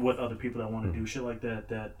myself and with other people that want to do shit like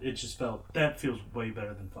that it just that feels way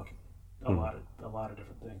better than fucking a lot of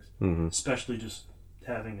different things. Especially just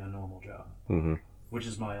having a normal job, which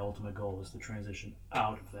is my ultimate goal, is to transition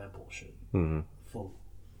out of that bullshit fully.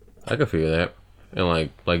 I can feel that. And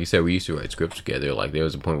like you said, we used to write scripts together. Like there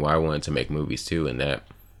was a point where I wanted to make movies too, and that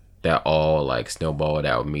all like snowballed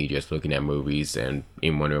out with me just looking at movies and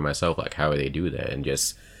even wondering myself like how do they do that, and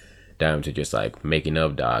just down to just like making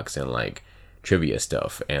of docs and like trivia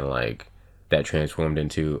stuff, and like that transformed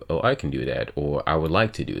into, oh, I can do that, or I would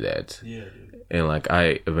like to do that. Yeah, dude. And like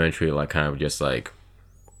I eventually like kind of just like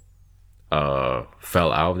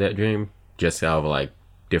fell out of that dream, just out of like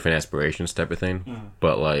different aspirations type of thing.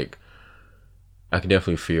 But like I can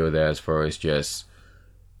definitely feel that as far as just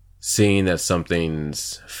seeing that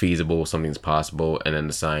something's feasible, something's possible, and then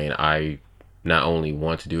deciding I not only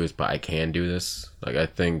want to do this, but I can do this. Like I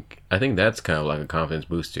think that's kind of like a confidence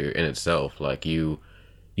booster in itself. Like you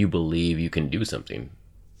believe you can do something.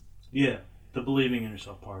 Yeah, the believing in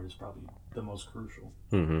yourself part is probably the most crucial.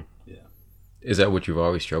 Yeah. Is that what you've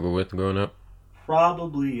always struggled with growing up?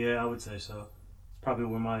 Probably, yeah, I would say so. It's probably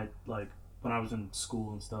where my when I was in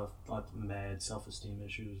school and stuff, I had mad self-esteem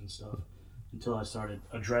issues and stuff. Until I started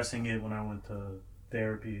addressing it when I went to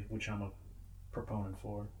therapy, which I'm a proponent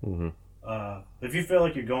for. If you feel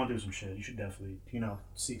like you're going through some shit, you should definitely,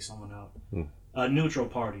 seek someone out. A neutral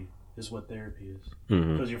party is what therapy is.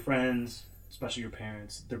 Because your friends, especially your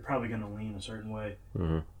parents, they're probably gonna lean a certain way.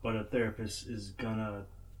 Mm-hmm. But a therapist is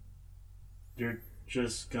they're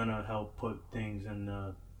just gonna help put things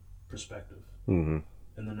in perspective, Mm-hmm.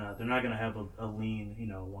 and they're not gonna have a lean,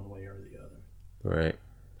 one way or the other. Right.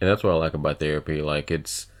 And that's what I like about therapy. Like,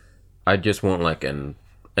 I just want like an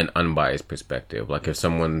unbiased perspective. Like, if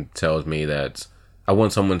someone tells me that, I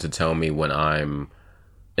want someone to tell me when I'm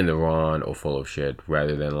in the wrong or full of shit,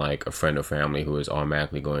 rather than like a friend or family who is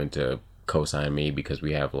automatically going to co-sign me because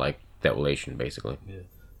we have like that relation, basically. Yeah.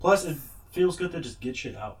 Plus, it feels good to just get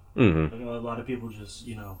shit out. Mm-hmm. Like, a lot of people just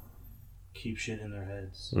keep shit in their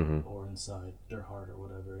heads or inside their heart or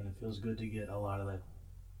whatever, and it feels good to get a lot of that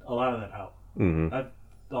out. Mm-hmm. I'm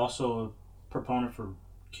also a proponent for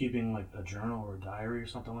keeping like a journal or a diary or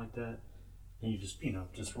something like that, and you just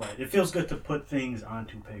write. It feels good to put things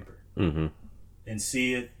onto paper Mm-hmm. and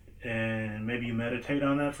see it, and maybe you meditate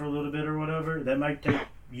on that for a little bit or whatever. That might take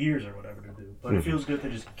years or whatever to do, but it feels good to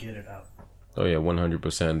just get it out. Oh yeah,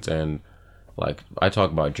 100%. And like, I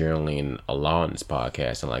talk about journaling a lot on this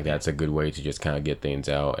podcast, and like that's a good way to just kind of get things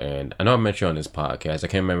out. And I know I mentioned on this podcast, I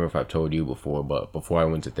can't remember if I've told you before, but before I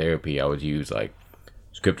went to therapy, I would use like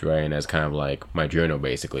script writing as kind of like my journal,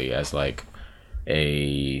 basically, as like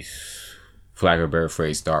a Flagler Bird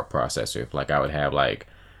phrase start processor. Like, I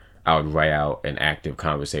would write out an active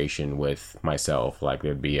conversation with myself. Like,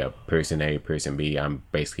 there'd be a person A, person B. I'm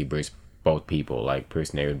basically both people. Like,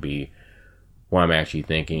 person A would be what I'm actually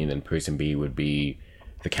thinking, and person B would be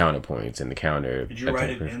the counterpoints and the counter. Did you write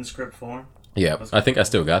it in script form? Yeah, I think I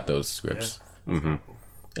still got those scripts. Yeah. Mm-hmm.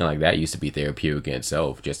 And like, that used to be therapeutic in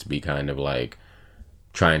itself, just to be kind of like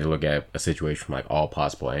trying to look at a situation from like all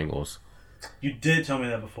possible angles. You did tell me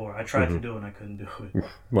that before. I tried to do it and I couldn't do it.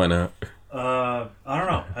 Why not? I don't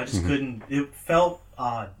know. I just couldn't. It felt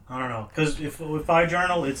odd. I don't know. Because if I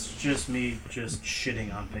journal, it's just me just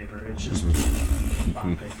shitting on paper. It's just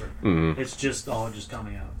on paper. Mm-hmm. It's just all just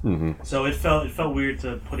coming out. Mm-hmm. So it felt weird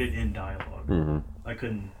to put it in dialogue. Mm-hmm. I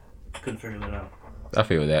couldn't figure that out. I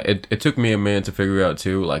feel that. It took me a minute to figure out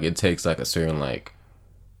too. Like, it takes like a certain like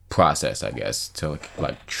process, I guess, to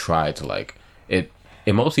like try to like it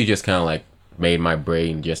mostly just kind of like made my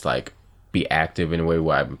brain just like be active in a way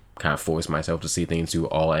where I kind of forced myself to see things through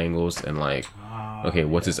all angles, and like, okay,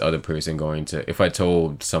 what's this other person going to, if I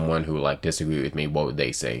told someone who like disagreed with me, what would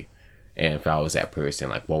they say? And if I was that person,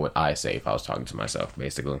 like, what would I say if I was talking to myself,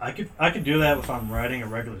 basically? I could do that if I'm writing a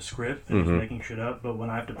regular script and just making shit up, but when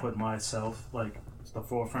I have to put myself like the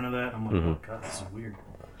forefront of that, I'm like, oh god, this is weird.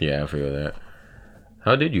 Yeah, I feel that.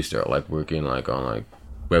 How did you start like working like on like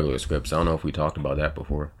regular scripts? I don't know if we talked about that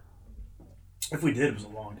before. If we did,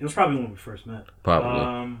 it was probably when we first met.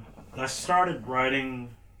 Probably. I started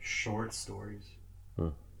writing short stories,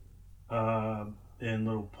 in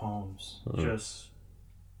little poems,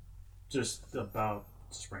 just about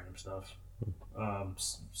random stuff,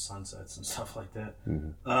 sunsets and stuff like that.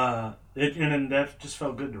 And then that just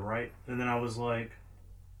felt good to write. And then I was like,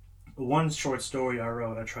 one short story I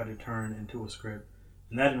wrote, I tried to turn into a script,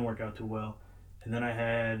 and that didn't work out too well. And then I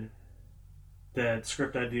had that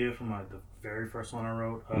script idea from the very first one I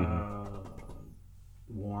wrote,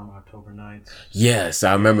 Warm October Nights. Yes,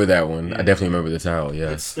 I remember that one. Yeah. I definitely remember the title,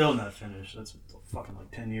 yes. It's still not finished. That's fucking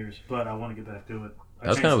like 10 years, but I want to get back to it. That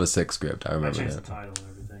was kind of a sick script. I I remember changed that. the title and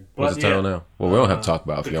everything. What's the title now? Well, we don't have to talk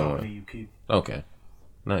about it if The you don't Company want. You Keep. Okay.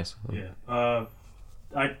 Nice. Yeah.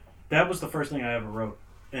 That was the first thing I ever wrote,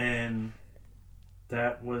 and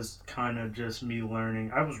that was kind of just me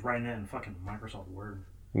learning. I was writing that in fucking Microsoft Word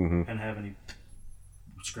and have any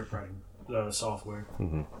script writing software.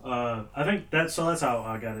 I think that's how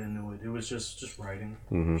I got into it. It was just writing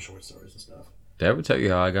short stories and stuff. Did I ever tell you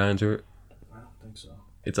how I got into it? I don't think so.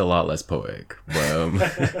 It's a lot less poetic,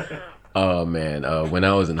 but oh man, when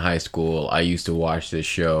I was in high school, I used to watch this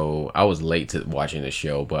show. I was late to watching this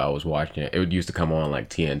show, but I was watching it. It used to come on like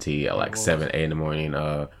TNT at like 7, 8 in the morning.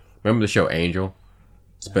 Remember the show Angel?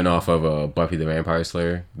 Spinoff of Buffy the Vampire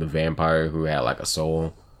Slayer, the vampire who had like a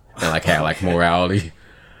soul and like had like morality.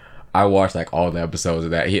 I watched like all the episodes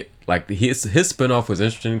of that. His spinoff was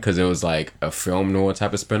interesting because it was like a film noir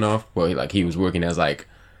type of spinoff, where like he was working as like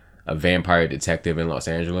a vampire detective in Los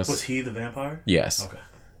Angeles. Was he the vampire? Yes. Okay.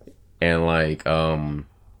 And like I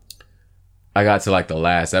got to like the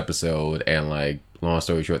last episode, and like, long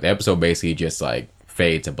story short, the episode basically just like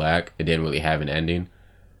fade to black. It didn't really have an ending,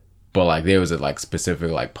 but like there was a like specific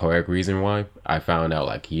like poetic reason why. I found out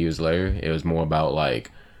like years later. It was more about like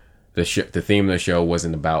the theme of the show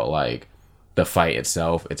wasn't about like the fight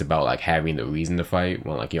itself. It's about like having the reason to fight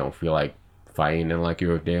when like you don't feel like fighting in like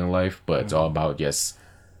your daily life, but it's all about just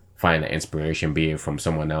finding the inspiration, be it from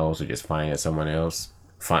someone else or just finding it someone else.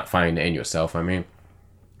 find it in yourself. I mean,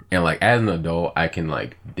 and like as an adult, I can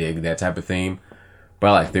like dig that type of theme.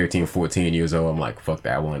 But like 13, 14 years old, I'm like, fuck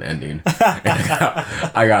that one ending.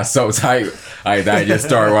 I got so tight. I just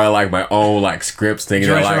started writing like my own like scripts. Thinking Did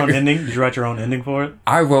you write that, your like, own ending? Did you write your own ending for it?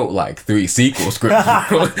 I wrote like 3 sequel scripts.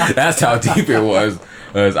 That's how deep it was.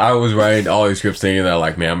 Because I was writing all these scripts thinking that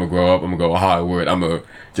like, man, I'm gonna grow up. I'm gonna go to Hollywood. I'm gonna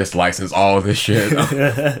just license all of this shit.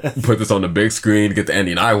 Put this on the big screen. Get the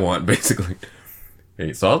ending I want, basically.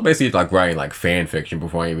 So I was basically like writing like fan fiction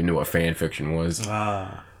before I even knew what fan fiction was.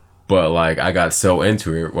 But like I got so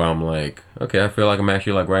into it where I'm like, okay, I feel like I'm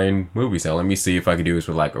actually like writing movies now. Let me see if I could do this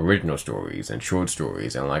with like original stories and short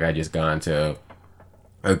stories. And like I just got into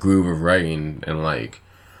a groove of writing in like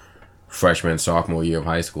freshman, sophomore year of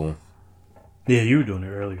high school. Yeah, you were doing it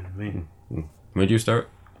earlier than me. When did you start?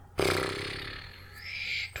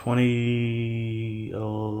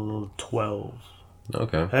 2012.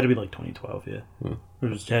 Okay. It had to be like 2012, yeah.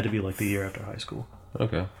 It had to be like the year after high school.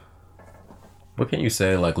 Okay. What can you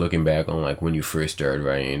say, like, looking back on, like, when you first started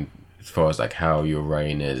writing, as far as, like, how your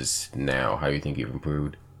writing is now, how you think you've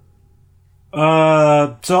improved?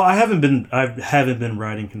 So I haven't been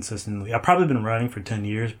writing consistently. I've probably been writing for 10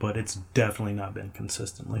 years, but it's definitely not been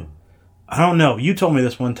consistently. I don't know. You told me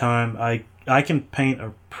this one time. I can paint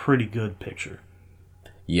a pretty good picture.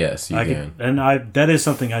 Yes, you can. And that is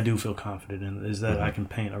something I do feel confident in, is that I can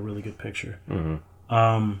paint a really good picture.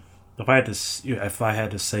 If I had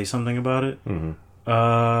to say something about it, you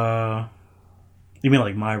mean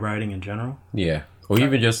like my writing in general? Yeah. Or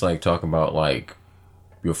even just like talk about like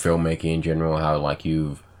your filmmaking in general, how like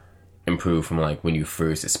you've improved from like when you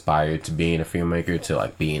first aspired to being a filmmaker to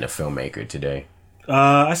like being a filmmaker today.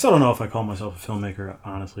 I still don't know if I call myself a filmmaker,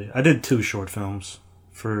 honestly. I did 2 short films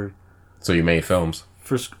for... So you made films?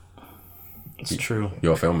 It's true.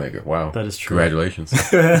 You're a filmmaker. Wow. That is true. Congratulations.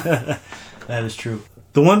 That is true.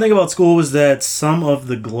 The one thing about school was that some of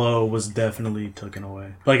the glow was definitely taken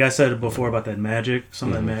away. Like I said before about that magic, some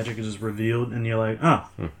of that magic is just revealed, and you're like,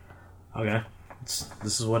 okay,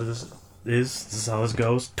 this is what this is. This is how this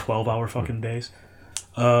goes. 12-hour fucking days.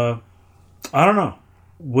 I don't know.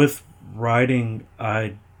 With writing,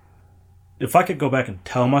 if I could go back and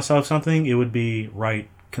tell myself something, it would be write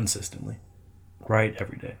consistently. Write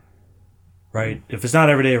every day. Right? If it's not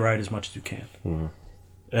every day, write as much as you can.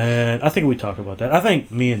 And I think we talked about that. I think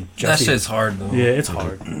me and Jesse... That shit's hard, though. Yeah, it's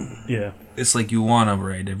hard. Yeah. It's like you want to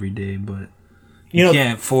write every day, but you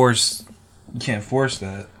can't force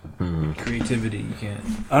that. Creativity, you can't.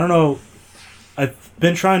 I don't know. I've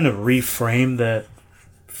been trying to reframe that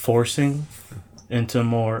forcing into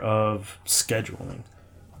more of scheduling.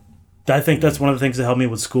 I think that's one of the things that helped me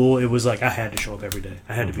with school. It was like I had to show up every day.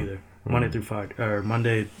 I had to be there. Monday through Friday. Or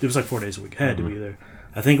Monday. It was like 4 days a week. I had to be there.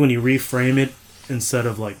 I think when you reframe it, instead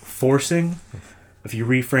of like forcing, if you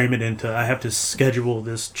reframe it into I have to schedule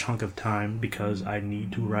this chunk of time because I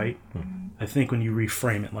need to write, I think when you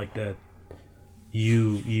reframe it like that,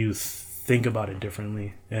 you think about it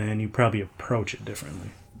differently and you probably approach it differently.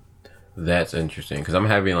 That's interesting because I'm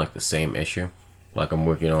having like the same issue. Like I'm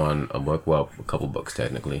working on a book, well, a couple books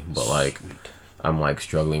technically, but like I'm like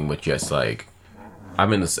struggling with just like I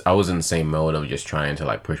was in the same mode of just trying to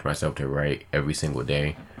like push myself to write every single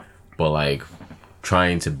day, but like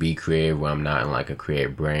trying to be creative where I'm not in like a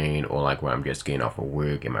creative brain or like where I'm just getting off of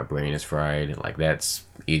work and my brain is fried. Like that's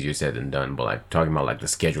easier said than done. But like talking about like the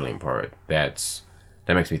scheduling part, that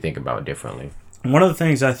makes me think about it differently. One of the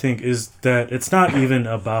things I think is that it's not even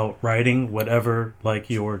about writing whatever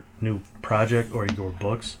like your new project or your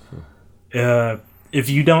books. If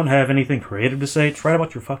you don't have anything creative to say, just write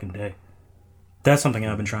about your fucking day. That's something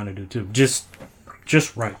I've been trying to do too. Just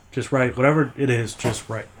write. Just write. Whatever it is, just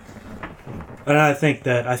write. And I think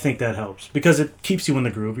that helps because it keeps you in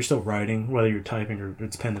the groove. You're still writing, whether you're typing or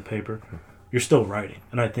it's pen to paper. You're still writing,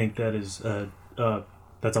 and I think that is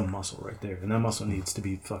that's a muscle right there, and that muscle needs to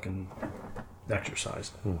be fucking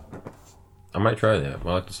exercised. I might try that.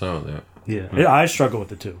 I like the sound of that. Yeah, I struggle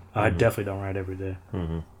with it too. I definitely don't write every day.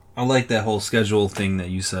 I like that whole schedule thing that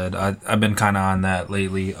you said. I've been kind of on that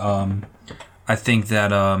lately. I think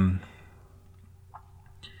that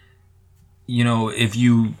if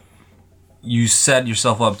you set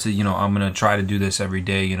yourself up to, I'm going to try to do this every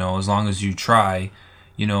day, as long as you try,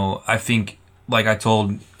 I think, like I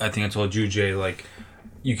told you, Jay, like,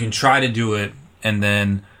 you can try to do it, and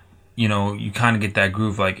then, you kind of get that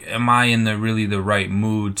groove, like, am I in the right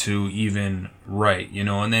mood to even write,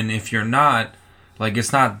 and then if you're not, like,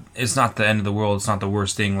 it's not the end of the world, it's not the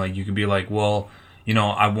worst thing, like, you could be like, well,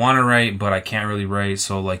 I want to write, but I can't really write,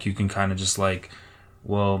 so, like, you can kind of just, like,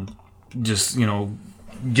 well, just,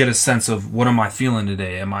 get a sense of what am I feeling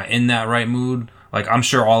today? Am I in that right mood? Like, I'm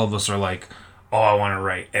sure all of us are like, oh, I want to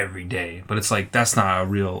write every day. But it's like, that's not a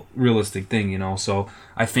realistic thing, you know? So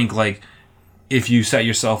I think, like, if you set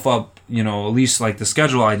yourself up, you know, at least, like, the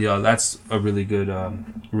schedule idea, that's a really good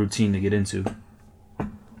routine to get into.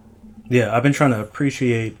 Yeah, I've been trying to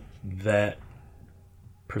appreciate that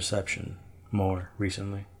perception more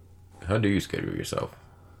recently. How do you schedule yourself?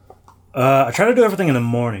 I try to do everything in the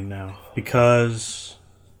morning now because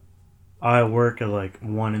I work at like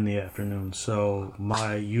 1 in the afternoon. So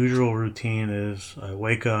my usual routine is I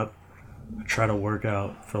wake up, I try to work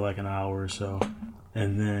out for like an hour or so,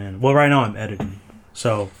 and then right now I'm editing.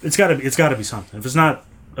 So it's gotta be something. If it's not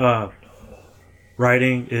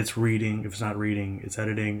writing, it's reading. If it's not reading, it's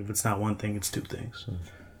editing. If it's not one thing, it's two things.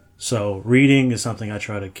 So reading is something I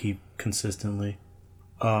try to keep consistently.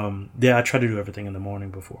 Yeah, I try to do everything in the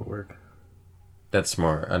morning before work. That's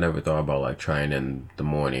smart. I never thought about like trying in the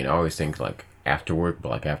morning. I always think like after work, but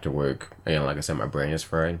like after work, and like I said, my brain is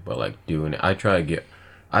fried. But like doing it,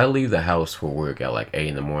 I leave the house for work at like 8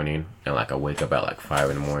 in the morning, and like I wake up at like 5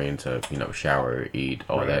 in the morning to, you know, shower, eat,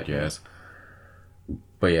 all that jazz.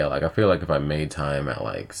 But yeah, like I feel like if I made time at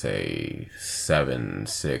like say 7,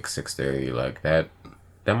 6, 6:30, like that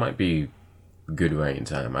might be good writing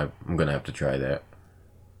time. I'm gonna have to try that.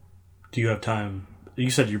 Do you have time? You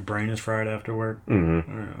said your brain is fried after work?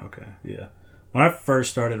 Mm-hmm. Oh, okay, yeah. When I first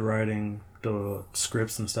started writing the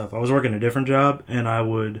scripts and stuff, I was working a different job, and I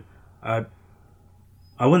wouldn't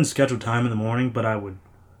schedule time in the morning, but I would.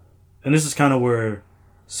 And this is kind of where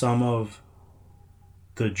some of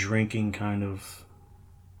the drinking kind of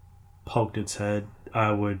poked its head.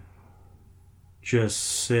 I would just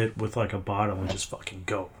sit with like a bottle and just fucking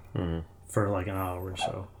go for like an hour or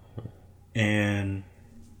so. And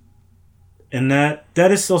that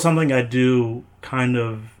is still something I do kind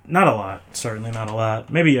of, not a lot, certainly not a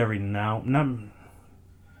lot. Maybe not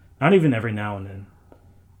even every now and then.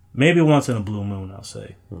 Maybe once in a blue moon, I'll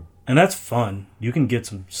say. And that's fun. You can get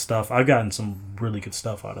some stuff. I've gotten some really good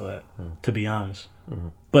stuff out of that, to be honest.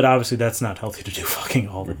 But obviously that's not healthy to do fucking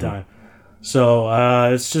all the time. So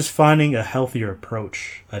it's just finding a healthier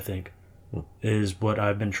approach, I think, is what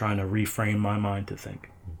I've been trying to reframe my mind to think.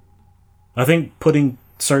 I think putting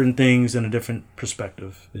certain things in a different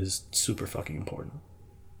perspective is super fucking important.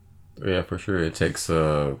 Yeah, for sure. It takes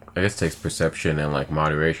I guess it takes perception and like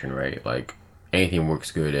moderation, right? Like anything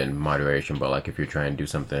works good in moderation, but like if you're trying to do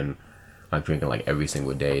something like drinking like every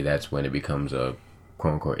single day, that's when it becomes a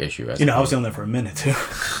quote unquote issue. I was on there for a minute too.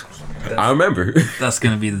 I remember. That's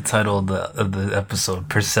gonna be the title of the episode: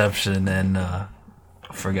 perception and I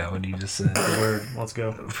forgot what you just said. The word. Let's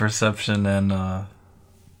go. Perception and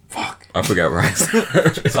fuck. I forgot right.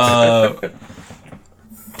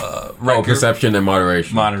 Right, perception and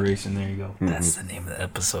moderation. Moderation. There you go. That's the name of the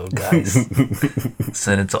episode, guys.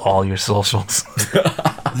 Send it to all your socials.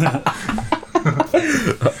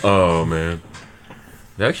 Oh man,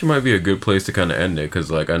 that actually might be a good place to kind of end it, because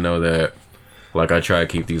like I know that like I try to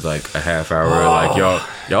keep these like a half hour. Like y'all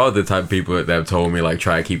are the type of people that have told me like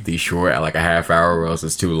try to keep these short at like a half hour or else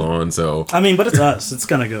it's too long. So I mean, but it's us. It's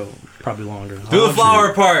gonna go probably longer. Do the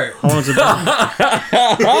flower part. How long's it been?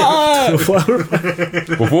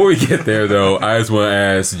 Before we get there though, I just want to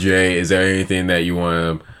ask Jay, is there anything that you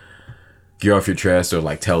want to get off your chest or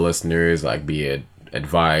like tell listeners, like be it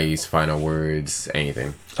advice, final words,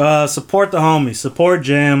 anything? Support the homies. Support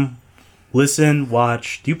Jam. Listen,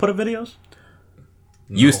 watch. Do you put up videos?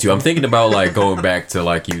 Used to. I'm thinking about like going back to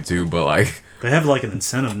like YouTube, but like they have like an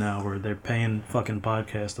incentive now where they're paying fucking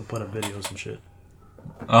podcasts to put up videos and shit.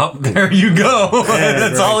 Oh, there you go.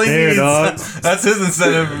 That's right all he there, needs. dog. That's his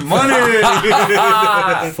incentive. Money.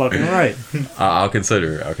 Fucking right. I'll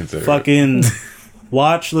consider it. Fucking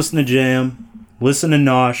watch, listen to Jam, listen to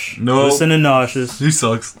Nosh, No. listen to Nauseous. He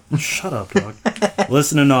sucks. Shut up, dog.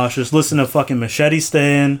 Listen to Nauseous, listen to fucking Machete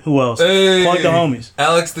Stan. Who else? Hey. Plug the homies.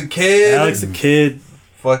 Alex the Kid. Alex the Kid.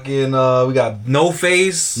 Fucking, we got No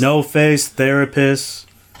Face. No Face, Therapist.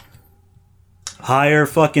 Hire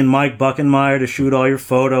fucking Mike Buckenmeyer to shoot all your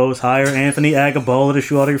photos. Hire Anthony Agabola to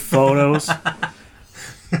shoot all your photos.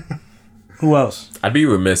 Who else? I'd be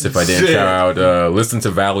remiss if I didn't Shit. shout out listen to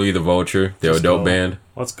Valerie the Vulture. They're a dope band.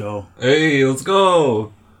 Let's go. Hey, let's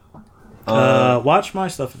go. Watch my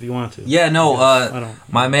stuff if you want to. Yeah, no, I don't.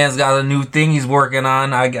 my man's got a new thing he's working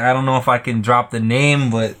on. I don't know if I can drop the name,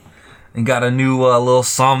 but he got a new little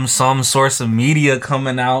some source of media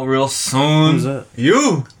coming out real soon. Who's that?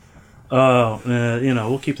 You. Oh,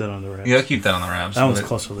 we'll keep that on the wraps. Yeah, keep that on the wraps. That one's but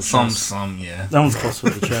close to the chest. Some, yeah. That one's close to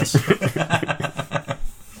the chest.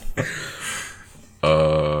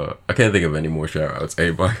 I can't think of any more shout outs.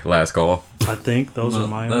 Anybody? Last call. I think those are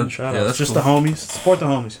my own shout outs. yeah, that's just cool. the homies. Support the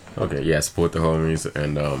homies. Okay, yeah, support the homies.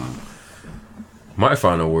 And my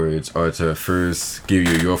final words are to first give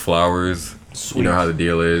you your flowers. Sweet. You know how the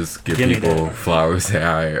deal is. Give Give me people that. flowers that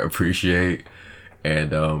I appreciate.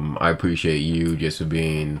 And I appreciate you just for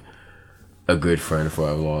being a good friend for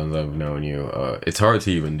as long as I've known you. It's hard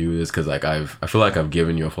to even do this because like I feel like I've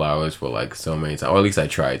given you flowers for like so many times, or at least I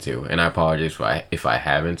try to. And I apologize if I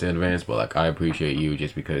haven't in advance, but like I appreciate you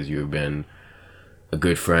just because you've been a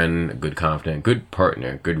good friend, a good confidant, good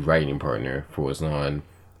partner, good writing partner for as long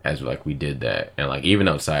as like we did that. And like even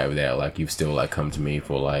outside of that, like you've still like come to me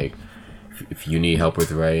for like if you need help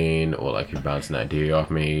with writing or like you're bouncing an idea off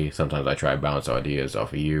me. Sometimes I try to bounce ideas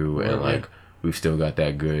off of you, and like we've still got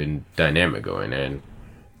that good dynamic going. And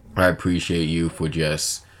I appreciate you for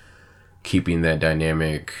just keeping that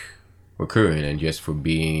dynamic recurring and just for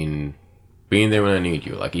being there when I need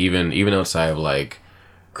you. Like even outside of like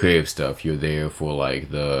creative stuff, you're there for like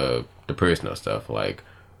the personal stuff. Like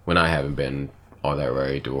when I haven't been all that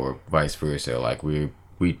right, or vice versa. Like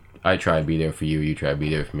I try to be there for you, you try to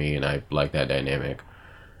be there for me, and I like that dynamic.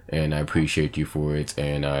 And I appreciate you for it,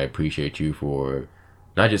 and I appreciate you for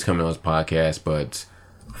not just coming on this podcast, but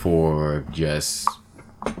for just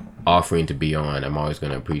offering to be on. I'm always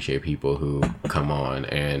going to appreciate people who come on.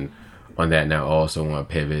 And on that note, I also want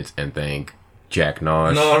to pivot and thank Jack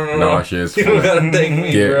Nosh. No. Nauseous You don't gotta thank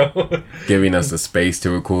me, bro. giving us the space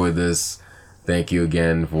to record this. Thank you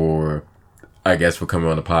again for coming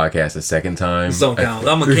on the podcast a second time. Don't count.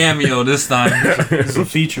 I'm a cameo this time. It's a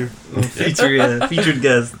feature. Featured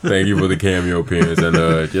guest. Thank you for the cameo appearance, and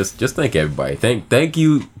just thank everybody. Thank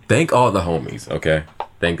you. Thank all the homies. Okay.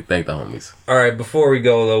 Thank the homies. All right, before we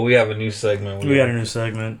go though, we have a new segment. We got a new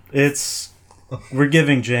segment. We're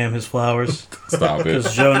giving Jam his flowers Stop it.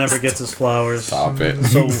 because Joe never gets his flowers. Stop it.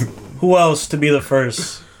 So who else to be the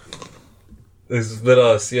first? It's been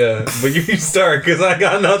us, yeah. But you start, because I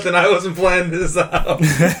got nothing. I wasn't planning this out.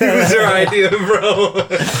 It was your idea, bro.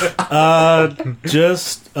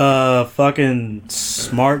 Just a fucking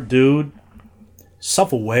smart dude,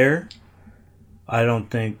 self-aware. I don't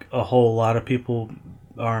think a whole lot of people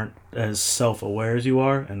aren't as self-aware as you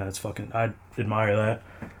are, and that's fucking, I admire that.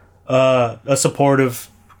 A supportive,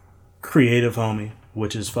 creative homie,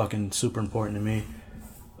 which is fucking super important to me.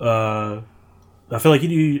 I feel like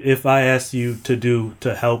if I asked you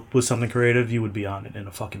to help with something creative, you would be on it in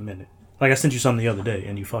a fucking minute. Like I sent you something the other day,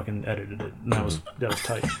 and you fucking edited it, and that was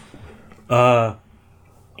tight.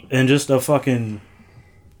 And just a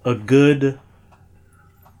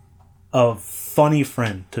funny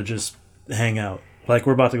friend to just hang out. Like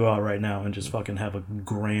we're about to go out right now and just fucking have a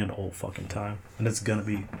grand old fucking time, and it's gonna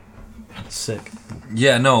be sick.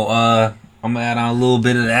 Yeah, no, I'm gonna add on a little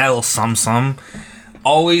bit of that, a little some.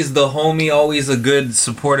 Always the homie, always a good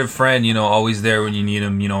supportive friend, always there when you need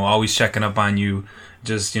him, always checking up on you,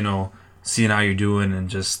 just, seeing how you're doing, and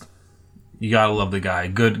just, you gotta love the guy.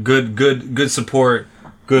 Good support.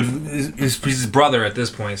 Good, he's his brother at this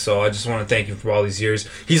point, so I just want to thank him for all these years.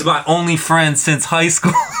 He's my only friend since high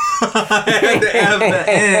school. I had to have the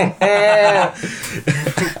end.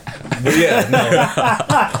 But yeah,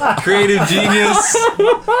 no. Creative genius,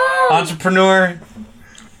 entrepreneur,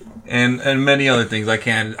 and many other things I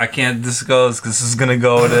can't disclose because this is gonna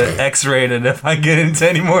go to X-rated if I get into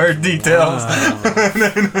any more details.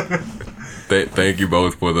 Thank you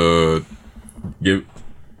both for the give.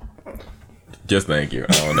 Just thank you.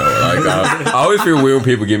 I don't know. Like I always feel weird when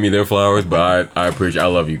people give me their flowers, but I appreciate. I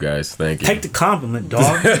love you guys. Thank you. Take the compliment,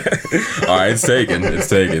 dog. All right, it's taken. It's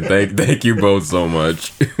taken. Thank you both so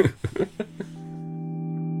much.